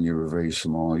think when you were very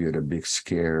small, you had a big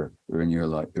scare early in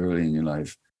your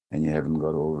life and you haven't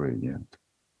got over it yet."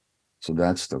 So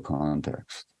that's the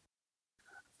context.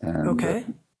 And, okay.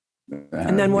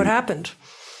 And then what happened?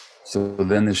 So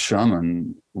then this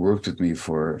shaman worked with me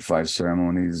for 5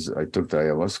 ceremonies. I took the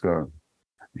ayahuasca.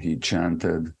 He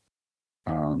chanted.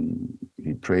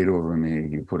 He prayed over me.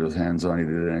 He put his hands on me,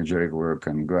 did energetic work,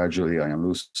 and gradually I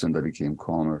loosened. I became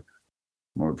calmer,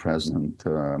 more present,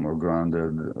 more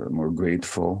grounded, more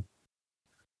grateful.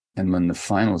 And when the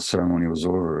final ceremony was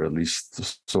over, at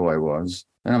least so I was,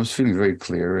 and I was feeling very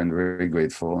clear and very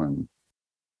grateful and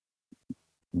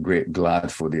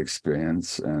glad for the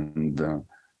experience, and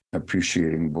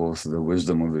appreciating both the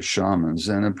wisdom of the shamans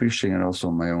and appreciating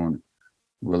also my own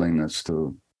willingness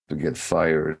to get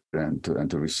fired and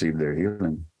to receive their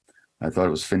healing. I thought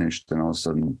it was finished, and all of a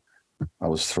sudden I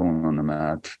was thrown on the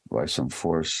mat by some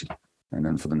force. And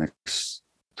then for the next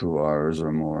 2 hours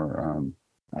or more,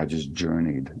 I just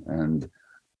journeyed. And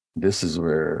this is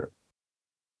where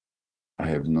I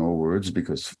have no words,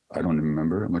 because I don't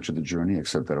remember much of the journey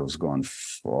except that I was gone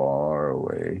far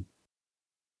away.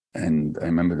 And I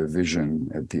remember the vision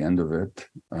at the end of it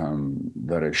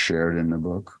that I shared in the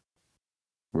book,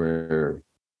 where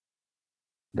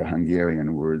the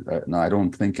Hungarian word. No, I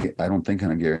don't think in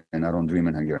Hungarian. I don't dream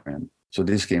in Hungarian. So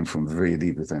this came from very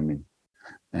deep within me,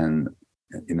 and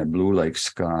in a blue-like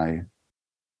sky,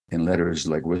 in letters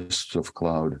like wisps of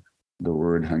cloud, the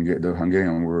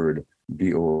Hungarian word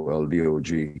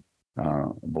BOLDOG,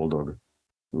 bulldog,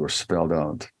 were spelled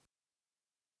out,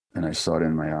 and I saw it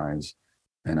in my eyes,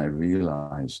 and I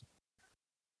realized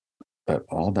that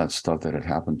all that stuff that had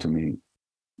happened to me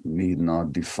need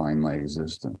not define my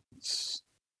existence.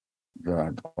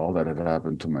 That all that had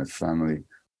happened to my family,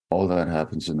 all that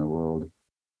happens in the world,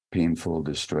 painful,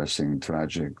 distressing,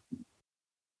 tragic,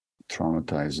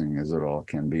 traumatizing as it all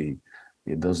can be,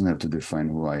 it doesn't have to define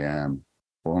who I am,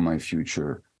 or my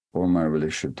future, or my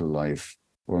relationship to life,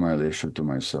 or my relationship to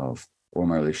myself, or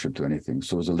my relationship to anything.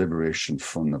 So it was a liberation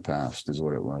from the past, is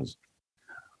what it was.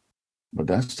 But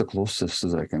that's the closest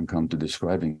as I can come to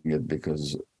describing it,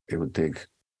 because it would take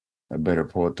a better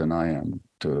poet than I am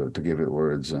to give it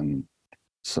words. And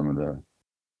some of the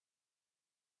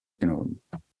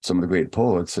great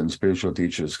poets and spiritual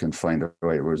teachers can find the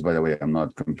right words. By the way, I'm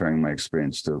not comparing my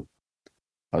experience to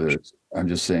others. I'm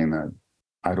just saying that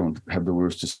I don't have the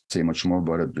words to say much more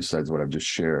about it besides what I've just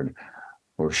shared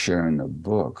or share in the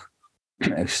book,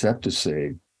 except to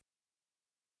say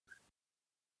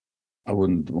I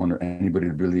wouldn't want anybody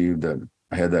to believe that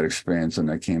I had that experience and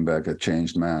I came back a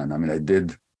changed man. I mean, I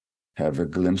did have a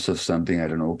glimpse of something, I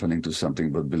had an opening to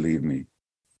something, but believe me,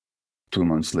 2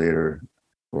 months later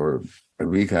or a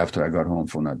week after I got home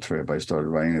from that trip, I started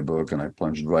writing a book and I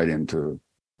plunged right into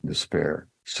despair.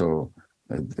 So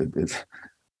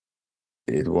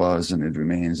it was and it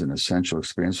remains an essential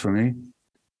experience for me.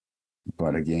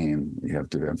 But again, you have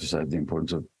to emphasize the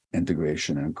importance of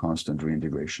integration and constant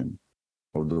reintegration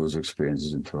of those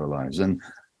experiences into our lives. And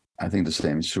I think the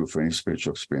same is true for any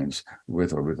spiritual experience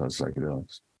with or without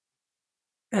psychedelics.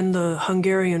 And the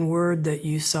Hungarian word that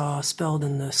you saw spelled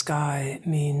in the sky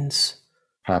means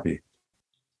Happy.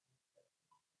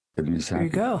 It means happy.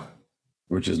 There you go.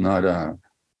 Which is not a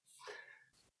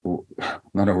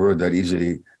word that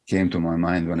easily came to my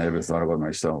mind when I ever thought about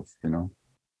myself, you know?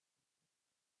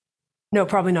 No,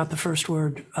 probably not the first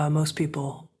word most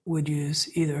people would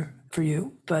use either for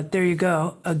you, but there you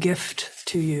go, a gift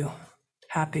to you,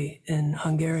 happy in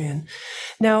Hungarian.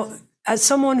 Now, as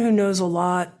someone who knows a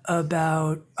lot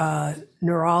about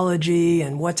neurology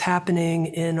and what's happening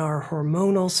in our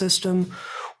hormonal system,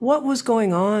 what was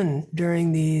going on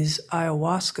during these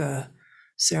ayahuasca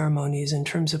ceremonies in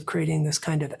terms of creating this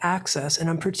kind of access? And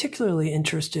I'm particularly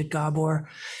interested, Gabor,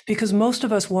 because most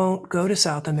of us won't go to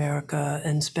South America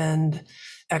and spend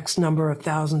X number of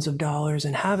thousands of dollars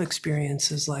and have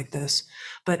experiences like this.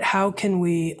 But how can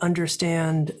we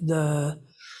understand the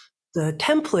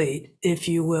template, if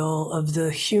you will, of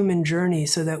the human journey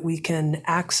so that we can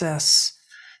access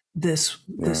this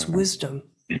wisdom?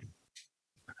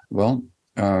 Well,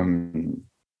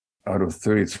 out of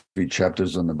 33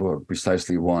 chapters in the book,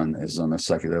 precisely one is on a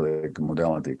psychedelic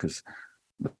modality, because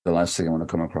the last thing I want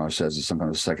to come across as is some kind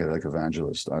of psychedelic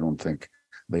evangelist. I don't think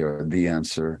they are the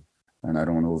answer, and I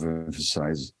don't want to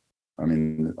overemphasize. I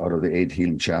mean, out of the 8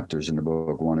 healing chapters in the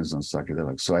book, one is on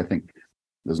psychedelics. So I think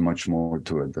there's much more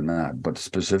to it than that. But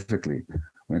specifically,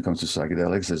 when it comes to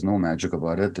psychedelics, there's no magic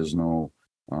about it. There's no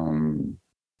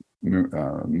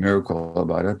miracle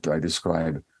about it. I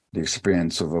describe the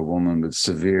experience of a woman with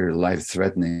severe,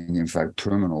 life-threatening, in fact,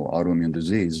 terminal autoimmune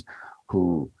disease,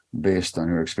 who, based on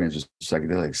her experience with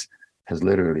psychedelics, has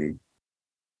literally,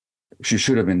 she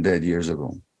should have been dead years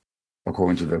ago,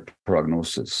 according to the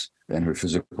prognosis and her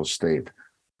physical state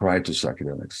prior to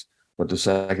psychedelics. But the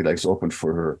psychedelics opened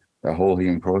for her a whole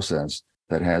healing process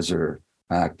that has her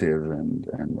active and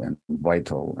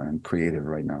vital and creative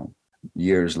right now,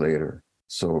 years later.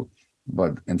 So,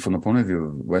 and from the point of view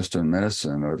of Western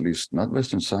medicine, or at least not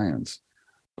Western science,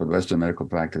 but Western medical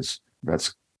practice,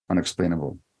 that's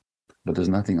unexplainable. But there's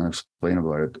nothing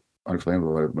unexplainable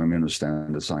about it when we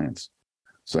understand the science.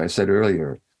 So I said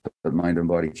earlier that mind and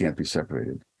body can't be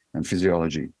separated, and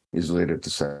physiology is related to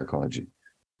psychology.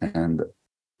 And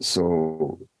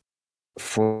so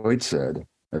Freud said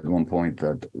at one point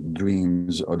that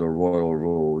dreams are the royal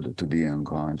road to the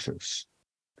unconscious,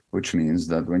 which means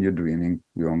that when you're dreaming,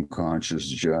 your unconscious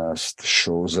just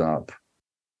shows up,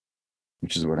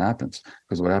 which is what happens.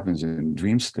 Because what happens in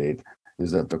dream state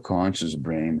is that the conscious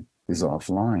brain is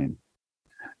offline.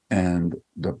 And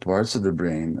the parts of the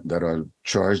brain that are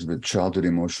charged with childhood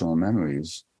emotional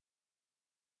memories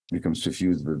become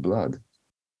suffused with blood.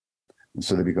 And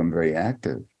so they become very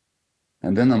active.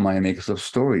 And then the mind makes up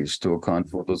stories to account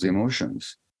for those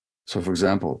emotions. So, for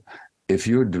example, if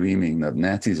you're dreaming that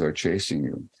Nazis are chasing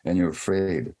you and you're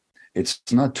afraid, it's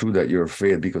not true that you're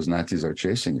afraid because Nazis are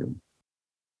chasing you.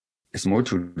 It's more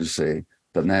true to say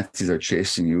that Nazis are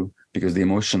chasing you because the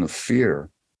emotion of fear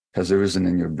has arisen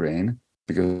in your brain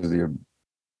because your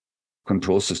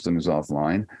control system is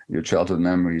offline, your childhood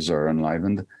memories are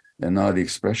enlivened, and now the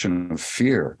expression of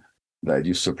fear that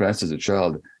you suppressed as a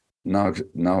child now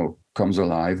comes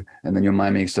alive, and then your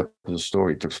mind makes up a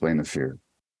story to explain the fear.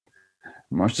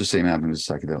 Much the same happens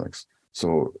with psychedelics.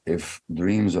 So if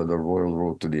dreams are the royal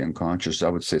road to the unconscious, I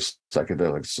would say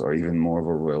psychedelics are even more of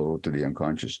a royal road to the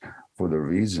unconscious, for the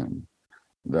reason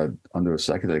that under a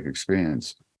psychedelic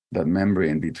experience, that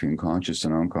membrane between conscious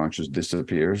and unconscious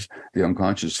disappears. The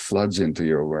unconscious floods into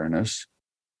your awareness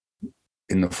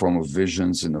in the form of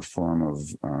visions, in the form of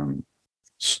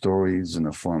stories, in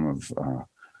the form of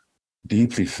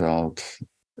deeply felt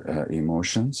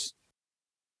emotions.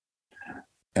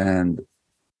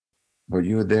 But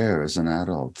you're there as an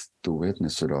adult to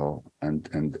witness it all and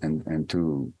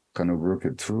to kind of work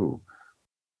it through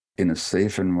in a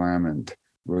safe environment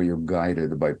where you're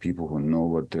guided by people who know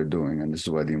what they're doing. And this is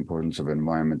why the importance of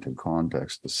environment and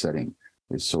context, the setting,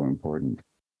 is so important.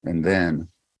 And then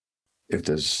if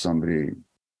there's somebody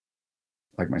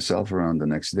like myself around the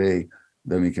next day,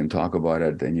 then we can talk about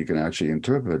it, and you can actually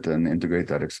interpret and integrate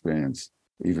that experience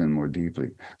even more deeply.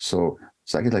 So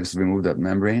psychedelics remove that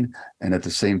membrane, and at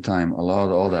the same time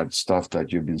allow all that stuff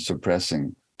that you've been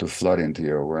suppressing to flood into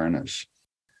your awareness.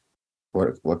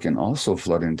 What can also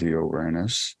flood into your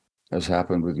awareness, as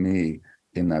happened with me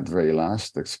in that very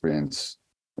last experience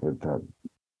with that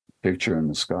picture in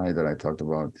the sky that I talked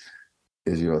about,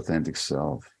 is your authentic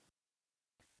self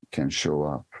can show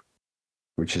up,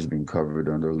 which has been covered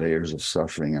under layers of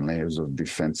suffering and layers of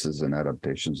defenses and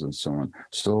adaptations and so on.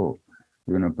 So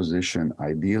you're in a position,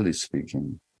 ideally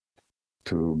speaking,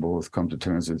 to both come to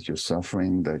terms with your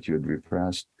suffering that you had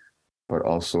repressed, but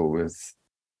also with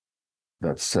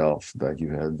that self that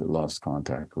you had lost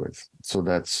contact with. So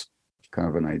that's kind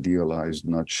of an idealized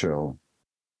nutshell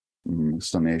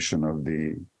summation of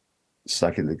the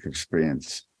psychedelic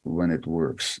experience when it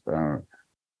works.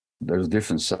 There's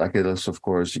different psychedelics, of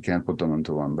course. You can't put them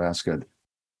into one basket.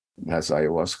 That's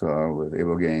ayahuasca. With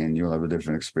ibogaine, you'll have a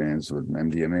different experience. With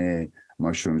MDMA,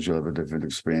 mushrooms, you'll have a different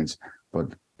experience.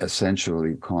 But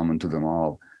essentially common to them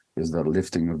all is the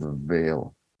lifting of the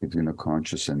veil between the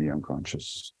conscious and the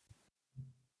unconscious.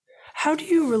 How do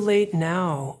you relate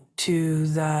now to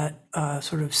that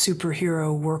sort of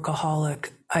superhero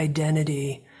workaholic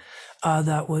identity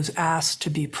that was asked to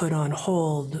be put on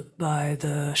hold by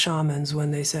the shamans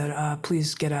when they said,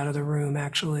 please get out of the room,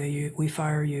 actually, we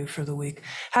fire you for the week?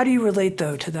 How do you relate,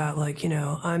 though, to that? Like,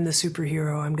 I'm the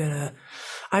superhero,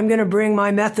 I'm gonna bring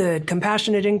my method,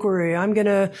 compassionate inquiry, I'm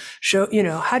gonna show,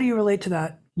 how do you relate to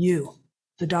that? You,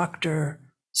 the doctor,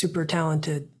 super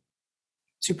talented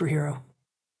superhero.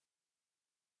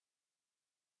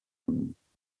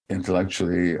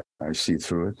 Intellectually, I see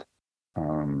through it.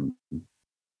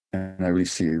 And I really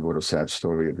see what a sad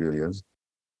story it really is,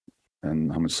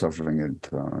 and how much suffering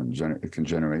it can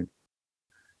generate.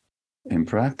 In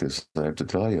practice, I have to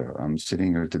tell you, I'm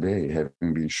sitting here today,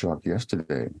 having been shocked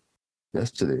yesterday,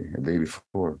 a day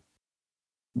before,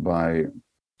 by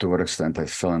to what extent I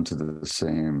fell into the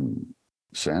same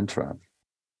sand trap.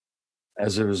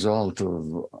 As a result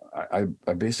of,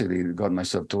 I basically got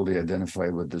myself totally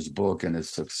identified with this book and its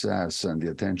success and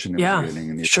the attention it was getting,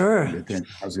 and the attention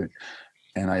I was getting.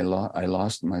 And I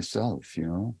lost myself,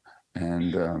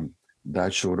 and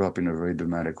that showed up in a very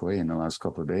dramatic way in the last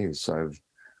couple of days. So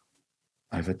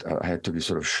I had to be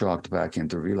sort of shocked back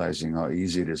into realizing how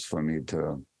easy it is for me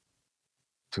to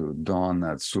don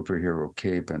that superhero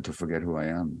cape and to forget who I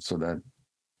am. So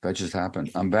that just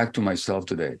happened. I'm back to myself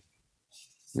today,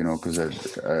 because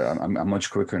I'm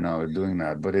much quicker now at doing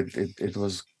that. But it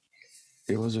was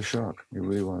a shock. It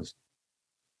really was.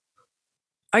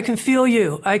 I can feel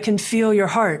you. I can feel your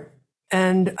heart.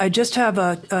 And I just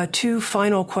have two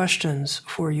final questions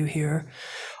for you here.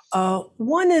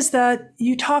 One is that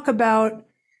you talk about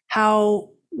how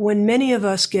when many of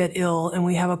us get ill and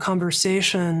we have a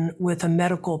conversation with a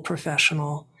medical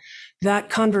professional, that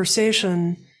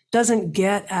conversation doesn't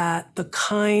get at the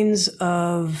kinds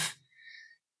of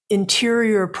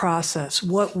interior process,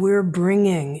 what we're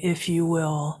bringing, if you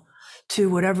will, to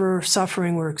whatever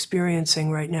suffering we're experiencing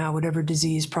right now, whatever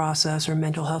disease process or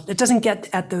mental health. It doesn't get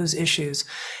at those issues.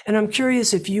 And I'm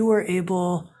curious if you were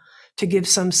able to give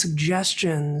some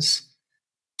suggestions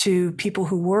to people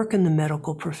who work in the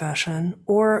medical profession,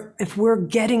 or if we're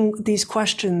getting these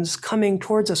questions coming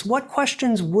towards us, what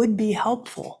questions would be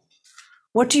helpful?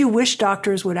 What do you wish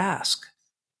doctors would ask?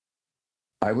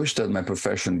 I wish that my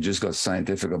profession just got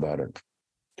scientific about it.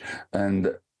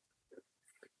 And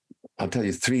I'll tell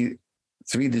you three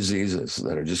diseases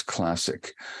that are just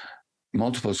classic.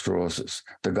 Multiple sclerosis.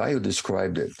 The guy who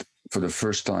described it for the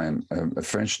first time, a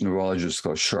French neurologist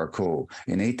called Charcot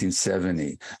in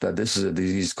 1870, that this is a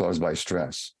disease caused by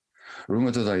stress.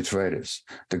 Rheumatoid arthritis.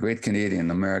 The great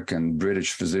Canadian, American,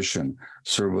 British physician,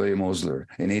 Sir William Osler,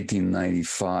 in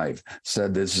 1895,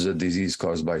 said this is a disease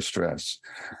caused by stress.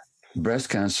 Breast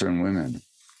cancer in women.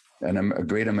 And a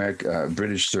great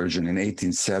British surgeon in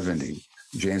 1870,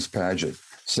 James Paget,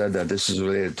 said that this is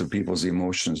related to people's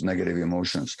emotions, negative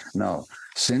emotions. Now,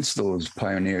 since those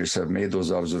pioneers have made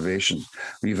those observations,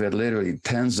 we've had literally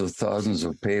tens of thousands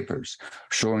of papers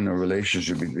showing the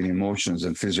relationship between emotions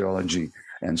and physiology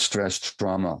and stress,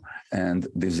 trauma, and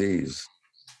disease.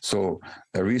 So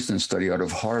a recent study out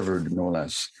of Harvard, no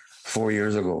less, 4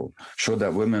 years ago, showed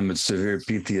that women with severe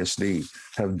PTSD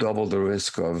have double the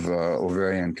risk of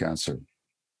ovarian cancer.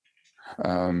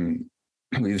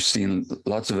 We've seen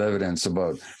lots of evidence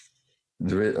about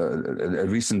A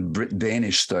recent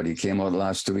Danish study came out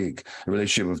last week,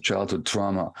 relationship of childhood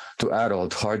trauma to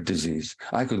adult heart disease.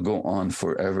 I could go on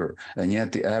forever. And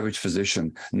yet the average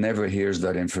physician never hears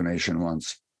that information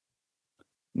once.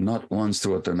 Not once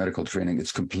throughout their medical training.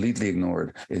 It's completely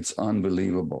ignored. It's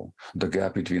unbelievable. The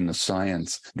gap between the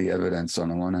science, the evidence on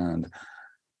the one hand,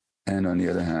 and on the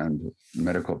other hand,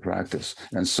 medical practice.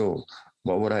 And so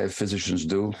what would I have physicians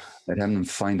do? I'd have them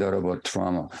find out about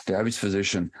trauma. The average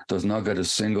physician does not get a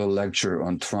single lecture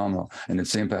on trauma and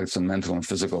its impacts on mental and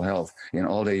physical health in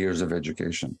all their years of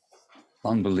education.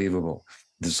 Unbelievable,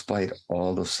 despite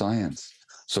all the science.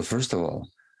 So first of all,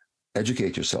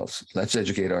 educate yourselves. Let's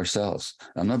educate ourselves.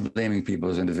 I'm not blaming people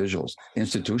as individuals.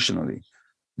 Institutionally,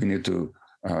 we need to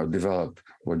develop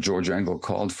what George Engel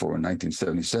called for in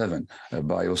 1977, a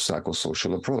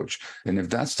biopsychosocial approach. And if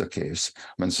that's the case,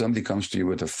 when somebody comes to you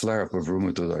with a flare-up of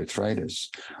rheumatoid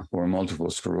arthritis or multiple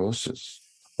sclerosis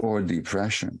or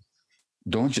depression,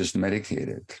 don't just medicate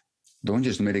it. Don't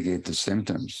just mitigate the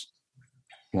symptoms.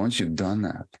 Once you've done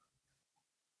that,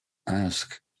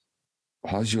 ask,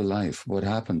 how's your life? What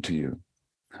happened to you?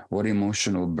 What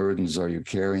emotional burdens are you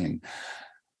carrying?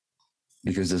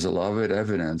 Because there's a lot of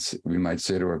evidence, we might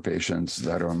say to our patients,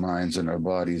 that our minds and our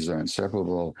bodies are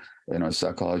inseparable, and our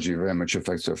psychology very much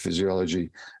affects our physiology.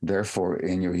 Therefore,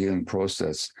 in your healing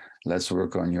process, let's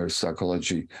work on your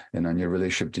psychology and on your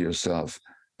relationship to yourself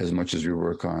as much as we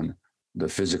work on the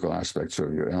physical aspects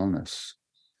of your illness.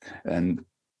 And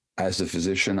as a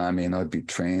physician, I may not be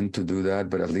trained to do that,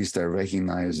 but at least I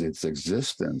recognize its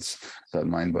existence, that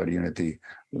mind-body unity.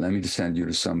 Let me send you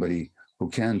to somebody who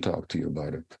can talk to you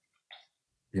about it.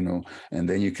 And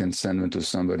then you can send them to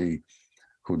somebody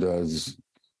who does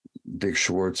Dick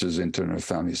Schwartz's internal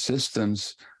family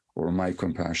systems, or my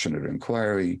compassionate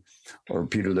inquiry, or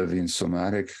Peter Levine's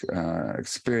somatic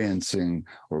experiencing,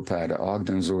 or Pat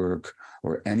Ogden's work,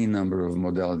 or any number of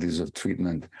modalities of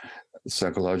treatment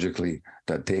psychologically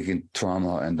that take in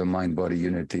trauma and the mind-body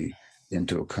unity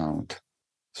into account.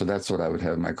 So that's what I would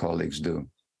have my colleagues do.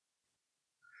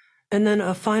 And then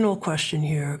a final question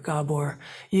here, Gabor.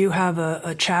 You have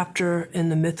a chapter in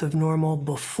The Myth of Normal,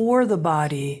 Before the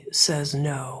Body Says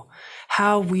No.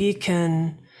 How we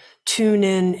can tune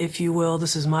in, if you will,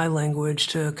 this is my language,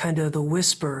 to kind of the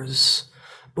whispers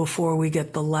before we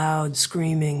get the loud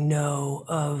screaming no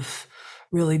of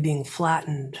really being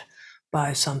flattened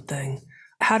by something.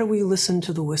 How do we listen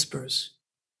to the whispers?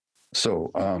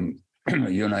 So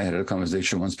you and I had a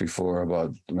conversation once before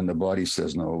about when the body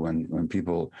says no, when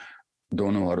people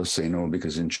don't know how to say no,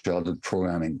 because in childhood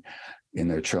programming, in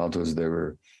their childhoods,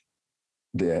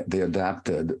 they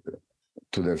adapted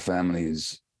to their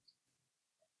family's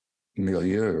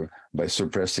milieu by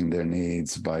suppressing their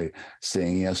needs, by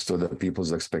saying yes to other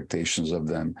people's expectations of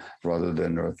them rather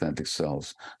than their authentic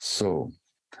selves. So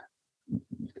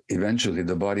eventually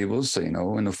the body will say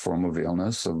no in the form of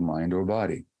illness of mind or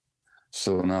body.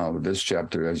 So now this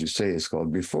chapter, as you say, is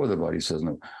called Before the Body Says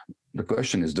No. The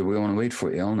question is, do we want to wait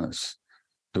for illness?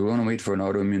 Do we want to wait for an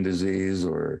autoimmune disease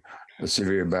or a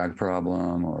severe back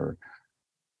problem or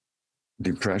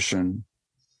depression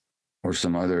or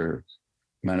some other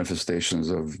manifestations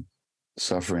of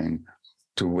suffering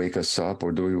to wake us up?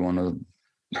 Or do we want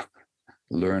to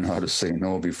learn how to say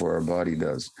no before our body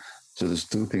does? So there's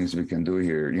two things we can do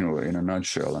here, in a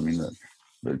nutshell. I mean,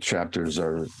 the chapters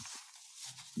are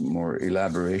more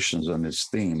elaborations on this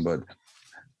theme, but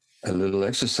a little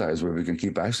exercise where we can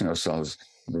keep asking ourselves,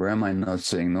 where am I not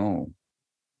saying no?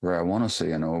 Where I want to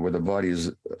say a no, where the body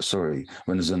is,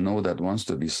 when there's a no that wants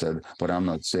to be said, but I'm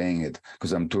not saying it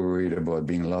because I'm too worried about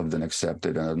being loved and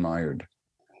accepted and admired.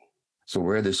 So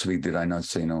where this week did I not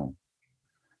say no?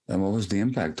 And what was the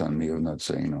impact on me of not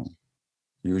saying no?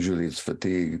 Usually it's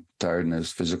fatigue,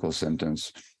 tiredness, physical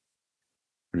symptoms,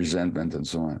 resentment, and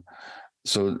so on.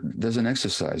 So there's an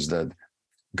exercise that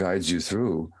guides you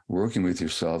through working with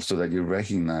yourself so that you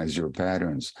recognize your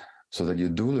patterns, so that you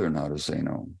do learn how to say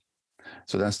no.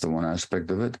 So that's the one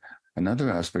aspect of it. Another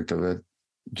aspect of it,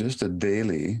 just a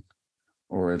daily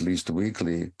or at least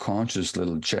weekly conscious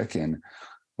little check-in.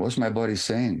 What's my body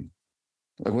saying?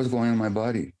 Like, what's going on in my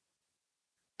body?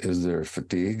 Is there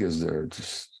fatigue? Is there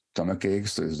stomach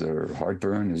aches? Is there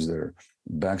heartburn? Is there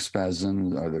back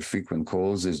spasm? Are there frequent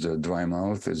colds? Is there dry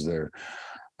mouth? Is there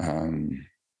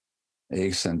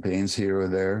aches and pains here or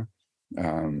there?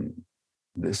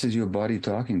 This is your body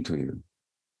talking to you.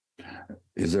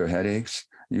 Is there headaches?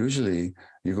 Usually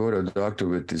you go to a doctor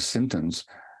with these symptoms,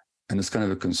 and it's kind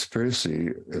of a conspiracy,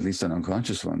 at least an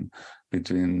unconscious one,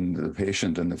 between the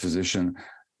patient and the physician.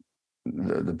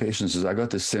 The patient says, I got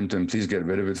this symptom, please get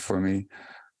rid of it for me.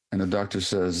 And the doctor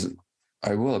says,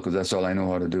 I will, because that's all I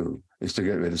know how to do, is to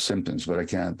get rid of symptoms, but I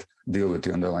can't deal with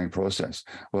the underlying process.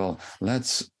 Well,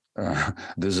 let's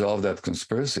dissolve that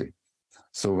conspiracy.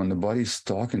 So when the body's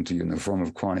talking to you in the form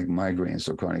of chronic migraines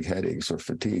or chronic headaches or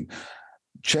fatigue,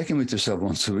 check in with yourself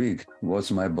once a week.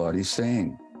 What's my body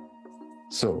saying?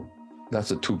 So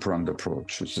that's a two-pronged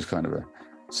approach, which is kind of a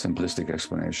simplistic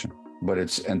explanation, but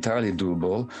it's entirely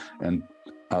doable. And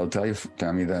I'll tell you,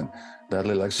 Tami, that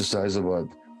little exercise about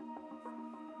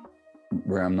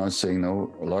where I'm not saying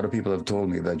no, a lot of people have told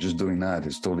me that just doing that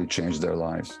has totally changed their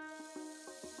lives.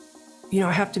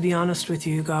 I have to be honest with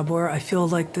you, Gabor. I feel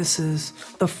like this is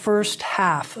the first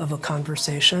half of a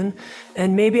conversation,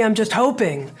 and maybe I'm just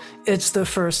hoping it's the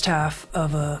first half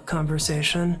of a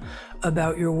conversation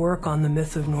about your work on the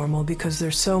myth of normal, because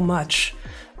there's so much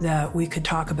that we could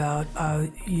talk about.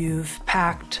 You've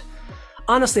packed.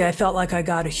 Honestly, I felt like I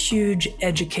got a huge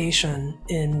education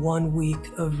in 1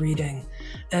 week of reading,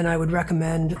 and I would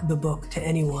recommend the book to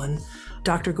anyone.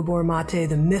 Dr. Gabor Maté,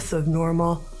 The Myth of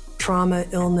Normal: Trauma,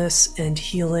 Illness, and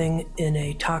Healing in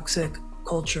a Toxic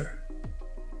Culture.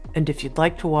 And if you'd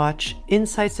like to watch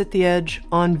Insights at the Edge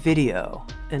on video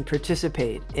and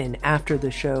participate in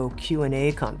after-the-show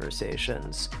Q&A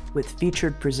conversations with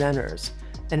featured presenters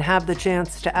and have the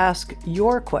chance to ask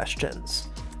your questions,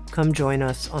 come join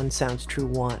us on Sounds True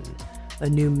One, a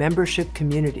new membership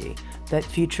community that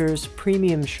features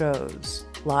premium shows,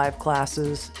 live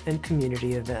classes, and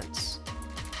community events.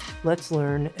 Let's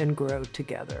learn and grow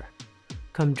together.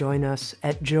 Come join us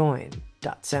at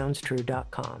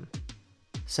join.soundstrue.com.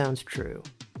 Sounds True,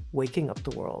 waking up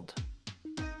the world.